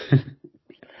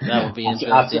 That would be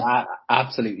interesting.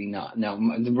 Absolutely not. No,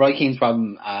 Roy Keane's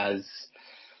problem as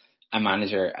a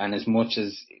manager, and as much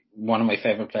as one of my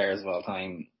favourite players of all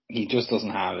time, he just doesn't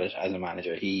have it as a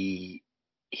manager. He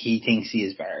thinks he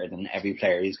is better than every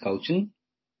player he's coaching.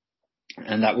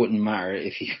 And that wouldn't matter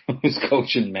if he was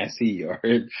coaching Messi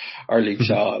or Luke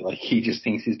Shaw. Like, he just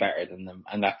thinks he's better than them,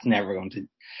 and that's never going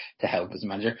to help as a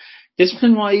manager.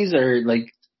 Discipline wise, or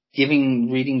like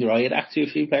reading the riot act to a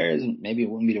few players, maybe it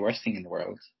wouldn't be the worst thing in the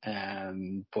world.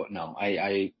 But no,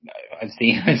 I've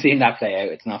seen that play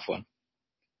out. It's not fun.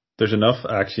 There's enough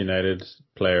actually United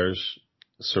players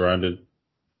surrounded,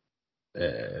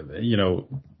 in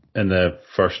the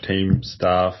first team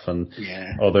staff and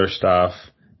other staff.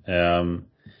 I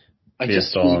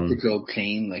just keep the club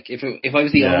clean. Like, if I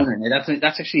was the owner,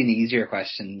 that's actually an easier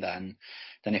question than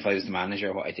if I was the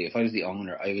manager. What I do if I was the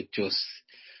owner, I would just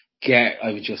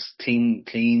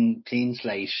clean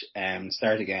slate,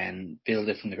 start again, build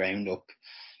it from the ground up,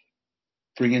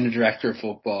 bring in a director of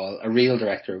football, a real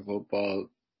director of football,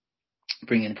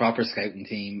 bring in a proper scouting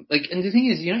team. Like, and the thing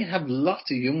is, you have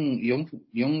lots of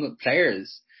young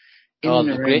players.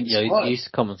 The great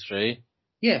youth coming through.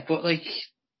 Yeah, but like,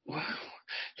 wow,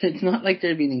 it's not like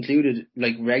they're being included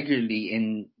like regularly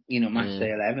in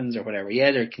matchday 11s or whatever.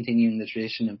 Yeah, they're continuing the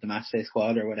tradition of the matchday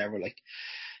squad or whatever. Like,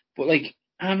 but like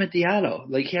Ahmed Diallo,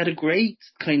 like, he had a great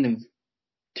kind of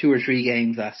 2 or 3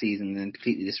 games last season and then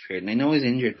completely disappeared. And I know he's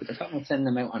injured, but they're talking about sending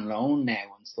him out on loan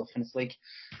now and stuff. And it's like,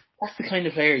 that's the kind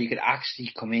of player you could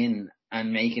actually come in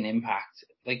and make an impact.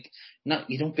 Like,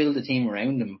 you don't build a team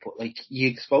around him, but like, you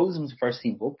expose him to first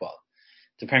team football,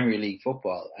 to Premier League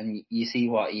football, and you see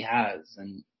what he has.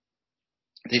 And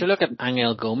sure, look at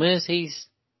Angel Gomez. He's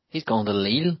gone to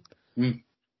Lille, and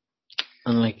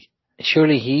like,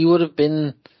 surely he would have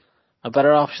been a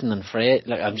better option than Fred.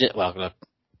 Like,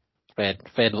 Fred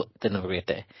didn't have a great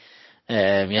day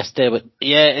yesterday, but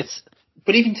yeah,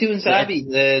 But even Tuanzebe,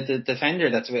 the defender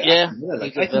that's with Aston Villa,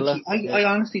 like, I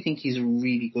honestly think he's a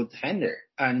really good defender,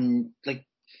 and like,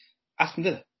 Aston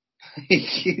Villa,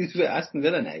 he's with Aston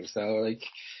Villa now, so like,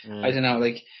 I don't know,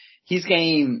 like, his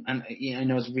game, and I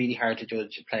know it's really hard to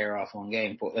judge a player off one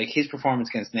game, but like, his performance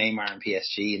against Neymar and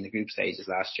PSG in the group stages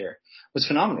last year was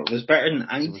phenomenal. It was better than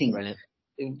anything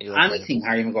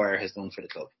Harry Maguire has done for the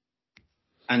club.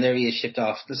 And there he is, shipped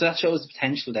off. So that shows the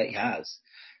potential that he has,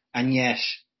 and yet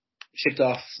shipped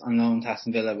off on loan to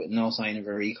Aston Villa with no sign of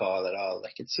a recall at all.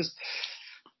 Like, it's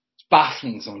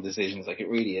baffling, some decisions. Like, it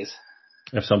really is.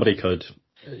 If somebody could,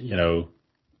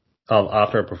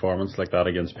 after a performance like that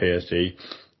against PSG,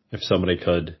 if somebody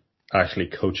could actually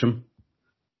coach him,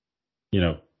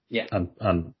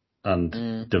 and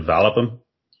develop him,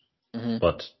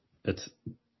 but it's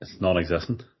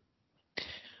non-existent.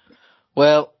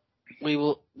 Well, we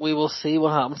will see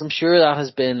what happens. I'm sure that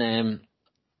has been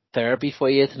therapy for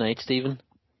you tonight, Stephen.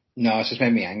 No, it's just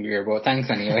made me angrier, but thanks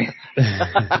anyway.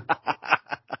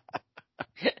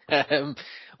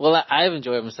 Well, I've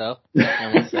enjoyed myself,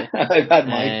 I must say. I've had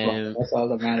my fun. That's all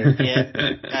that matters. Yeah,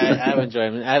 I've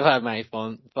enjoyed it. I've had my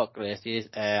fun. Fuck the rest of you.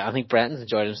 I think Brenton's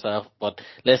enjoyed himself. But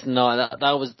listen, no,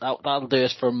 that'll do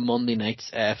us for Monday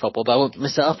night's football. But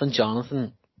myself and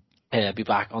Jonathan be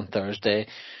back on Thursday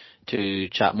to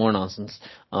chat more nonsense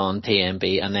on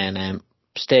TMB, and then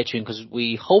stay tuned, because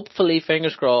we hopefully,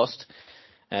 fingers crossed,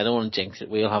 I don't want to jinx it,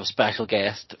 we'll have a special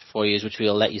guest for you, which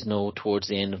we'll let you know towards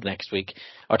the end of next week,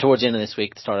 or towards the end of this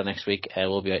week, the start of next week.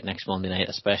 We'll be out next Monday night,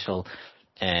 a special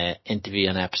interview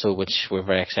and episode, which we're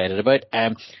very excited about.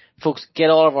 Folks, get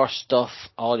all of our stuff,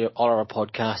 all our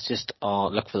podcasts, just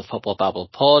look for the Football Babble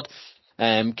Pod.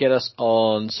 Get us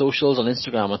on socials, on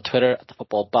Instagram and Twitter at the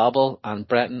Football Babble, and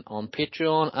Brenton on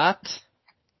Patreon at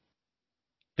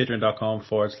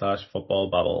patreon.com/football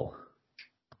babble.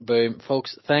 Boom.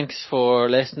 Folks, thanks for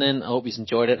listening. I hope you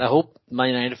enjoyed it. I hope Man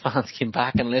United fans came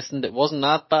back and listened. It wasn't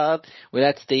that bad. We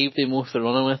let Steve do most of the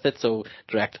running with it, so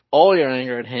direct all your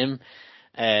anger at him.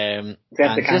 And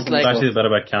just like, it's actually a bit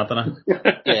about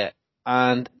Cantona. yeah.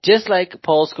 And just like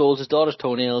Paul Scholes' daughter's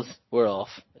toenails, we're off.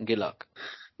 And good luck.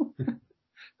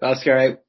 Oscar out.